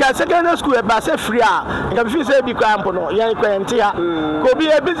nka secondary school e ba se free a nka bi se bi kwa mpo no ye kwente ya ko bi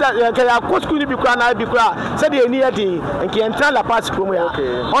e bi ka ya ko school bi kwa na bi kwa se de ni ya di nka entra la pass from ya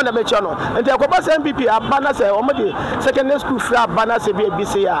on the mecho no nti ko ba se MPP abana se o mo de secondary school free abana se bi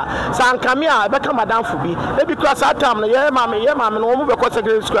se ya sa nka me a be ka madam fu bi e bi kwa sa tam no ye ma me no mo be ko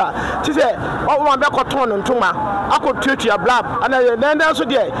secondary school ti se o mo be ko ton ntoma akotuatua blab ana nenda so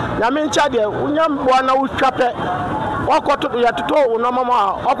de ya me ncha de unyam bo na utwape wakoto ya tuto no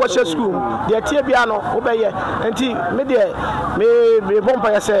mama akoshe school de tie bia no obeye nti me de me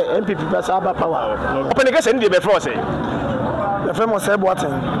bompa ya se MPP basa aba power open ke se ndi be force the famous say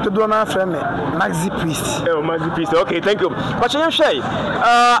boaten to do na friend Maxi Priest Maxi Priest okay thank you but you share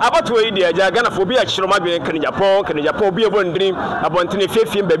about we dey Ghana for be a chiro madwen kan Agyapong be ebo ndrim abontene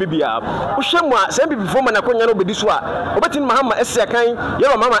fefiem ba bibia wo hwemu a say MPP former na konya no bedi so a obetin Mahama ese kan ye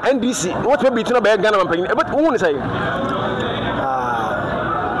Mahama NDC what be tino ba Ghana mampan wo ni say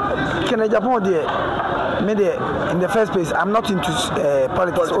kan Agyapong dey me in the first place I'm not into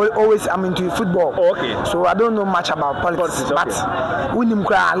politics. Always I'm into football. Oh, okay. So I don't know much about politics. But when you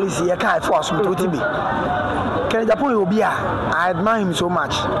at least you can't force me to be. Can Agyapong Obia? I admire him so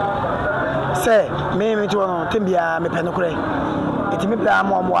much. Say me to Timbia me penokre. It me play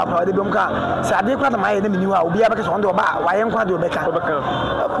more about the Bunka. Say I didn't my enemy knew Obia because on the bar. Why am quite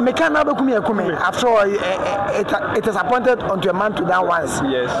Obeka? Me can't have come. After all, it is appointed unto a man to die once.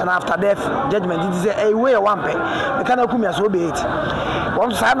 Yes. And after death, judgment. It is a way of one pay. Me can't come here so be it.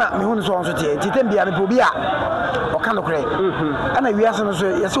 One sana me who so on so Timbia me Pobia. Okanokrɛ ana wiase no so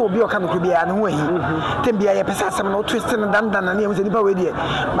yɛsɛ obi okanokre bia ne ho ahi tembia yɛ pesa asɛm no twist no dandan na ne yɛhu sɛ nipa we die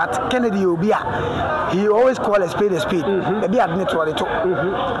but Kennedy obi a he always call a spade baabi ade ne to to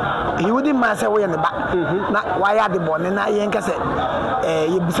he wouldn't mind say we ne ba na why ade bɔne na yɛnka sɛ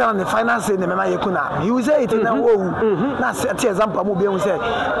yɛbisa ne finance ne mema yɛkuna he will say it na wo na set example mo bi hu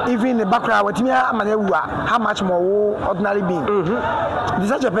sɛ even the background watimi ama na wu a how much more wo ordinary being this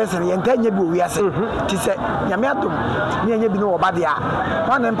such a person yɛnta nya bi wiase ti sɛ nyame adom ne nya bi no obade a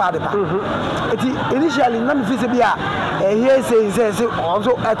one empire Adepa initially na me feel be a here say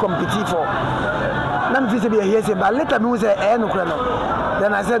also I compete for na me feel be a here say but later me say no kra no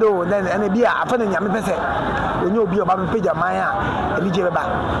then I said oh then and be a afa na nyame pese onye obi oba me page man a e je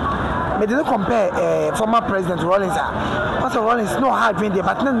beba me didn't compare former president Rawlings because Rawlings no hard win there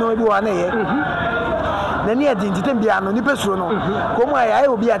but no be one here na ni adinti tembia no ni pesuro no komo ayi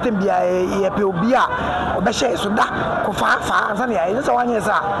obi atembia ye pe obi a obehye so da ko fa ansa na ayi so wanye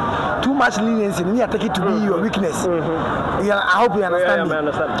sa too much leniency ni take it to be your weakness I hope you understand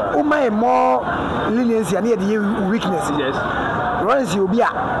me more leniency and the weakness yes Rawlings obi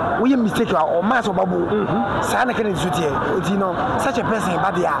a we mistake or mass or babu. Sana can you know such a person,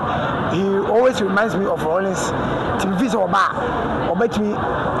 but yeah, he always reminds me of Rollins. To visit or bar or bet me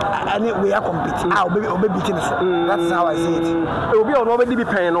any way I compete. I'll be beaten. That's how I see it. It will be already be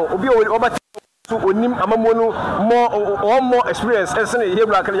paying or be over. Onim amamono more experience and here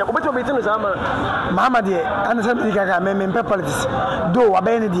black and Mahama de understand the politics though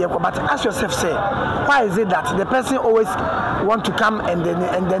abeni de but ask yourself say why is it that the person always want to come and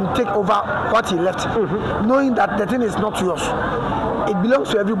then take over what he left knowing that the thing is not yours, it belongs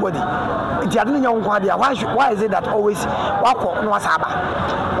to everybody. Why is it that always no asaba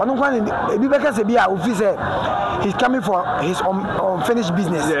one he's coming for his unfinished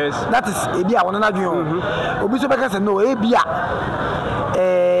business. Yes. That is Ebia one another. Obiso Beka said no Ebia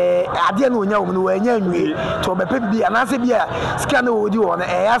Adia no nya no anya nwie to be pebi anase bia scan no odi on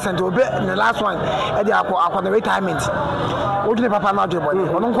and to be the last one e dey akwa the retirement. Odine papa na job body.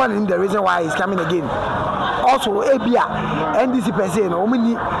 Ono kwa the reason why he's coming again. Also Ebia NDC per se no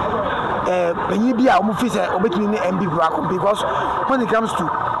omni penyi bia omo fi say obetumi ni MB bra because when it comes to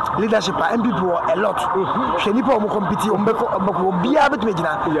leadership and people a lot. People who compete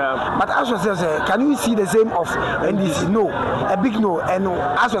but ask yourself, can you see the same of NDC? No, a big no. And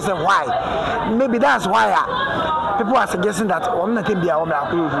ask yourself why. Maybe that's why people are suggesting that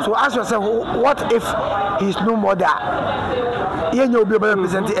so ask yourself, what if he's no more there? You'll be able to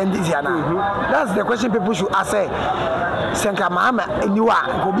represent NDC. That's the question people should ask. Senka Mahama and you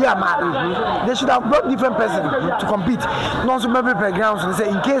are be a man. They should have brought different person to compete. Not so many backgrounds. They say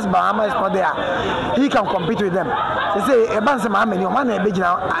in case Mahama is not there, he can compete with them. They say a bands Mahama and your man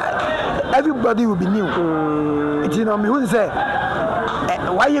everybody will be new. You know me who say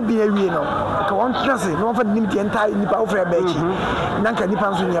why you be a one chance no for the entire nipa over a bench. Nanka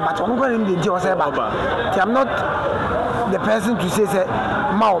nipa so near but I'm going to say I'm not the person to say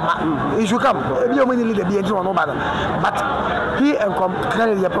Maoma, he should come. You only need to be into no matter. But he and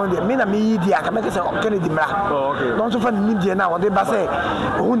Kennedy upon the men media can make us a Kennedy Mra. Don't you find media now? They say,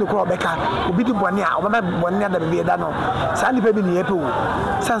 who the call Becca, who be the one year, or one year that be done. Sandy baby in the Apple.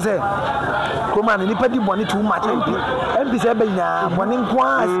 Sanse, come on, and he put the money too much. And be said, one in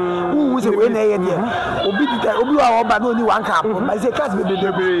quas, who is a winner? Obi our bad only one cup. I say, Cass be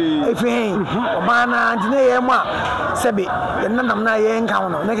the if he ain't, Mana, and Sebi, and none of my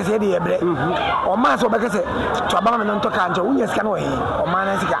encounter, next say the bread. Or Mass or Becca said, to a man on Tokanjo, who is canoe, or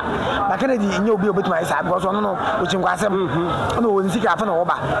Manasica. But Kennedy, you'll be able to my side, because I don't know which was no one Sika for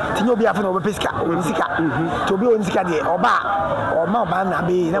over, Tino be after over Pisca, or Sika, to be on Sika or Bar, or Mount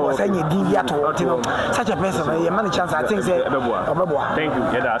be never saying a deviato, such a person, a money chance, I think, say, thank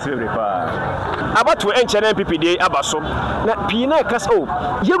you, that's very far. About to enter MPP Abaso, Pina Caso,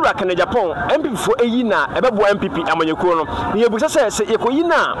 Yura and Agyapong, MP for a yina, a babu MPP, Amanyokono, Yabusa says,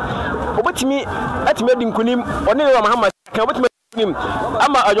 Ekoyina, obet me at Medin Kunim, or Nero Mahama, can what him,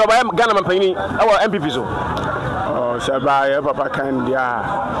 Ama Ajoba Ghana Penny, our MPP. Oh, Sabaya, Papa Candia,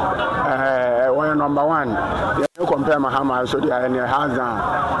 one number one. You compare Mahama, so they are in your hands down.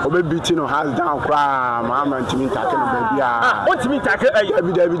 Obe beating or hands down, cry, Mahama and Timmy tackle, baby. What to me tackle?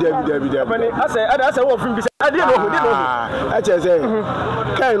 Debbie. I said, what I didn't know. I just say,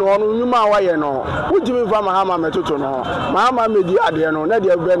 can one you my way, no. Would you mean for Mahama Metono? Mahama media, dear, no,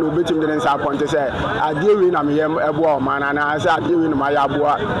 Nadia Ben will beat him the next point to say, I deal in a man, and I said, I deal in my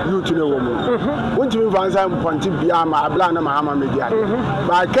abua, you to the woman. Would you mean for some point to be a blanda Mahama media?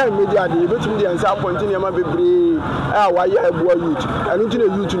 But I can't media, the between the answer point in your baby. Why you have boy youth? I don't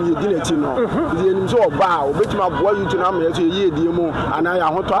know you to your dinner, the so bow, bet my boy you to number a year, demo, and I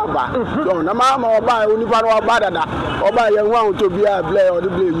want to have. So, no mamma or buy only or bad or buy a one to be a play or the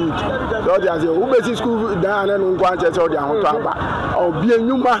blue youth. So, there's a basic school down and quantities or down to or be a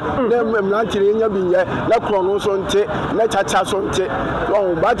new man, them not in your being yet, let chronos on tape, let a chat on tape.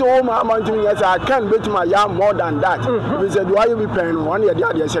 Oh, but all my mountain, yes, I can't bet my young more than that. We said, why you be paying 1 year, the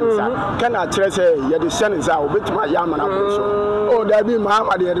other sentence? Can I trace the sentence out? My yam and oh, there be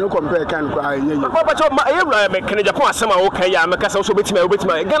Mahama, they don't compare can cry. Papa, can Agyapong some okay, I make us also with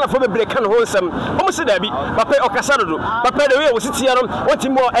my Ghana for the break and wholesome. Almost there be Papa or Casado. Papa, the way was sitting on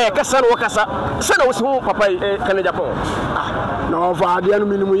wanting more air Casano or Casa. Son was who Papa can Agyapong. No, for the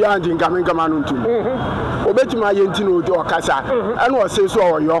enemy, we are in coming command to. obetima yenti no to okasa ene o se so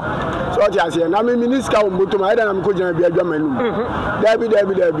oyo so ti ase na me minister o moto ma ida na me ko jina bia dwamanum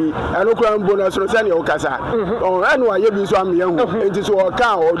dabi eno kura mbo na so se ne okasa o ene wa ye bi so am ye hu enti so o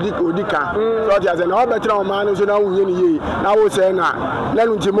ka odika so ti ase na o betra o ma no so na unye ni ye na wo se na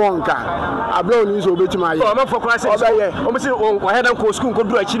lenu nti mo nka ablo ni so obetima ye o ma fokura se o me se o head ko school ko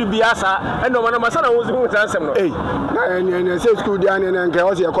dura chiri bia sa ene o ma na masa na wo hu tansem no na ene se school dia ne nka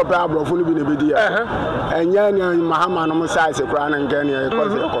o se ekopa abrofo no bi ne bedi ya enya ne Mahama no mo size kura na nka ne ko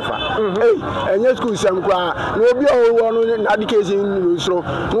se ekofa enya school sem kura na obi o no na education no so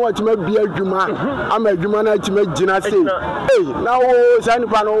no watima bia adwuma ama adwuma na atima gina se na wo sani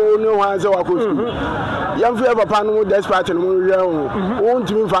pa no no wan se wa ko school yam fe papa no despite no mo hwe ho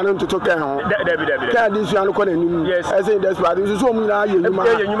ntimi fa no ntoto kan ho ka di su an ko na nim e say despite so mo na ye nyuma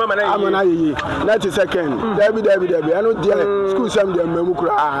amana ye na ti second dabi eno dia school sam dia mamu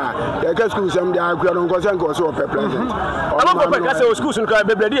kura ya ka school sam dia akura no ko se nko so pe president ama papa ka se school sun ka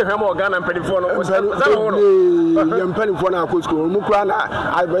bebredi e hwemo Ghana mpanifo no za no ya mpanifo na ko school mu kura na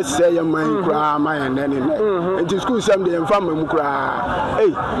I say ya man kura man ne enti school sam dia mfa mamu kura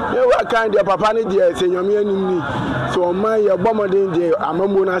ye wa kan dia papa ne dia se nyame anim ni so man ya bomoden dia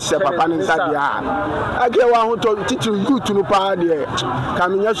amamu na se papa ne nsa dia ake wa ho to titiri youth no pa dia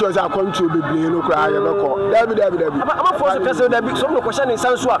kamenya so za control bebre no kura ya beko dabi ama force kase dabi so no question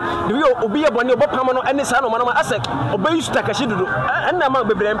sanso a de wi obi ye bone obopam no ene sa no manama asek obayi su takashi dudu enna ma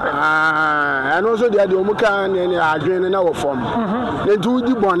bebre mpe eno so dia de omuka ne adwen na wo form ne du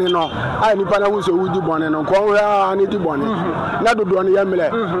di bone no ai nipa na hu so wu di bone no ko hwa ne di bone na dodo no ye mele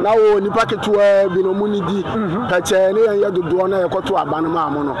na wo nipa ketua bi no mu ni di kache ne ye dodo na ye koto aba no ma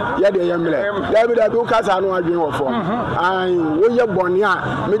mo no ye de ye mele dabi o kasa no adwen wo form ai wo ye bone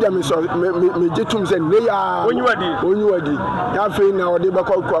a me dem so me jitum se ne ya onyiwadi ya fe na ode be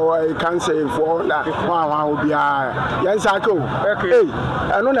ko cancer for la wa obia ya nsaka o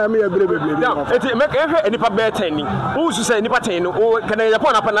eno na me ya bebre eti make ehwe enipa be 10 ni wo su se enipa 10 no o kana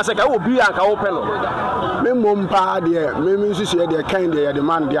Japan apa na se ka obi anka wo pe no me mompa de me su se de kan de de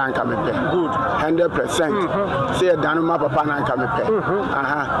man de anka me pe good 100% se danu ma papa na anka me pe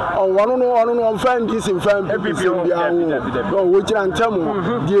o wono no fan dis fan people bia wo wo kira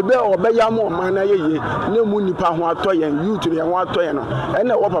ntamo de be obeyam o man na yeye na mu nipa ho ato yen youth ne ho ato yen no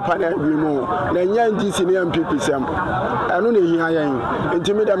ene wo papa na bi mu na nya ndisi ne MPP sem eno na hia yen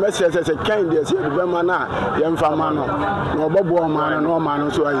ntimi da message se kan de se be ma na ye mfa ma no na obobo ma no ma no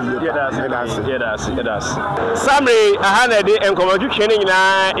so ayi yes Samri ahana de enkomodwetwe ne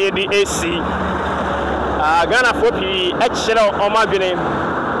nyina EDAC Ghana fopi e kire o ma dwene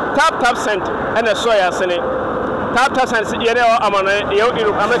tap cent ene so ya sene tap cent ye ne o amana ye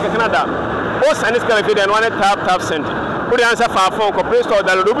Europe America Canada o sanis kala fi de no tap cent put answer for ko Play Store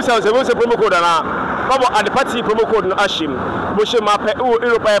download obi se promo code na babo Adepa promo code no ashim bo she ma pe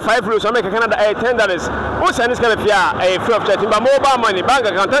Europe €5 America Canada $10 o sanis kala fi a free of charge ba mobile money bank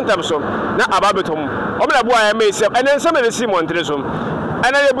account tentam so na ababetom o me bo ya me se enen se me si mo ntre so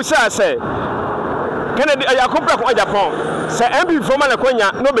ena ye busa se Kennedy Agyapong ko Agyapong se MB formal na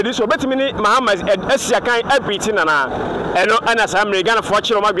konya no be so betimi ni Mahama asia kan abiti na eno ana Samri Ghana fo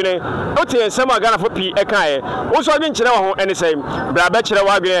kire o madwene o tie nsem Ghana fo pi e kan e o so adwen kire wo ho ene sem bra ba kire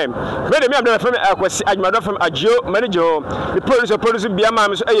wa adwene me de mi abna fam akwasi adwumado fam agio manager the producer bia ma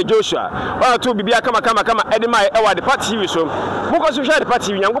me so eye Joshua wa to bibia kama Edema e wa Adepa TV so mo ko so hwa Adepa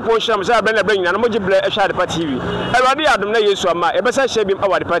TV nyankopon hwa me so abna na bra nyina no mo gible e hwa Adepa TV e wade adom na Yesu ama e besa hwa bi e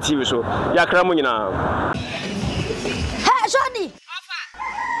wa Adepa TV so yakra mo nyina Shadi.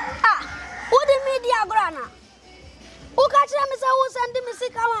 What the media grana? Who catch them is who send me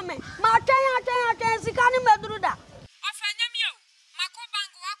sick me? My ten sikani medruda. Ofanyamio,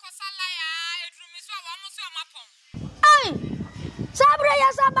 Makobango wako salaya, edrumiso wamuso mapon. Ay, Sabre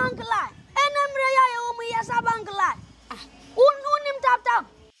yasa bank line. Enemre ya yomu yasa bank line. Unim tap.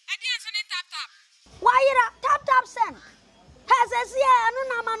 Edian suni tap. Why tap send? Has a sia anu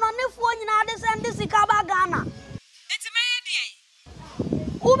na manone phone na de send sikaba Ghana.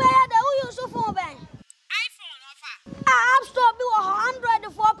 Ubaya da uyu so phone ben iPhone offer App Store bi 100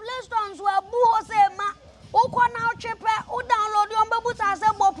 for Play Store so abu ho se ma ukọ na chepe u download yon bebu sa se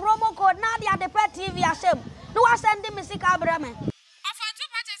bo promo code na dia Adepa TV asem no wa send me sika bra me offer two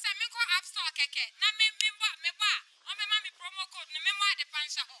patches me ko App Store keke na me bo o me ma me promo code ne me mo Adepa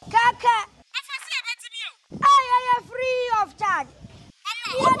nsha ho keke offer se abetimi o free of charge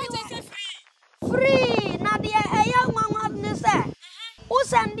free na dia nwanwa ne se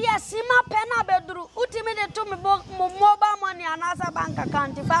Usandi a sima pena bedru utimi de to me mobile money anasa bank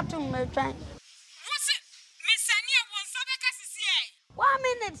account fatum me twan me sani a won sabe ka sisi 1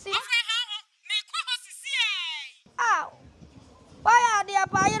 minute si okay ha ho me ko ho sisi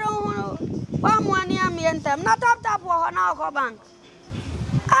papa you don't want money am yentem na tap wo na ko bank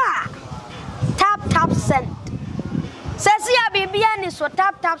tap send sesi ya bibia ni so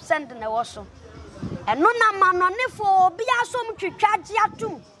tap send na wo so eno na manone fo obi asom twitwaje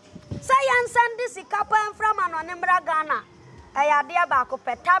atum say yan send this kapa enfra manone mbra Ghana ayade ba ko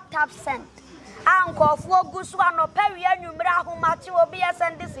pe tap send ankofo gusu anopa wi anwumra ahomate obi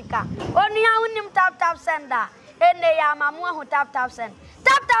send this ka oni awunim tap sender ene ya mamu ahu tap send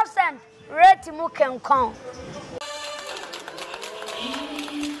rate mu kenkon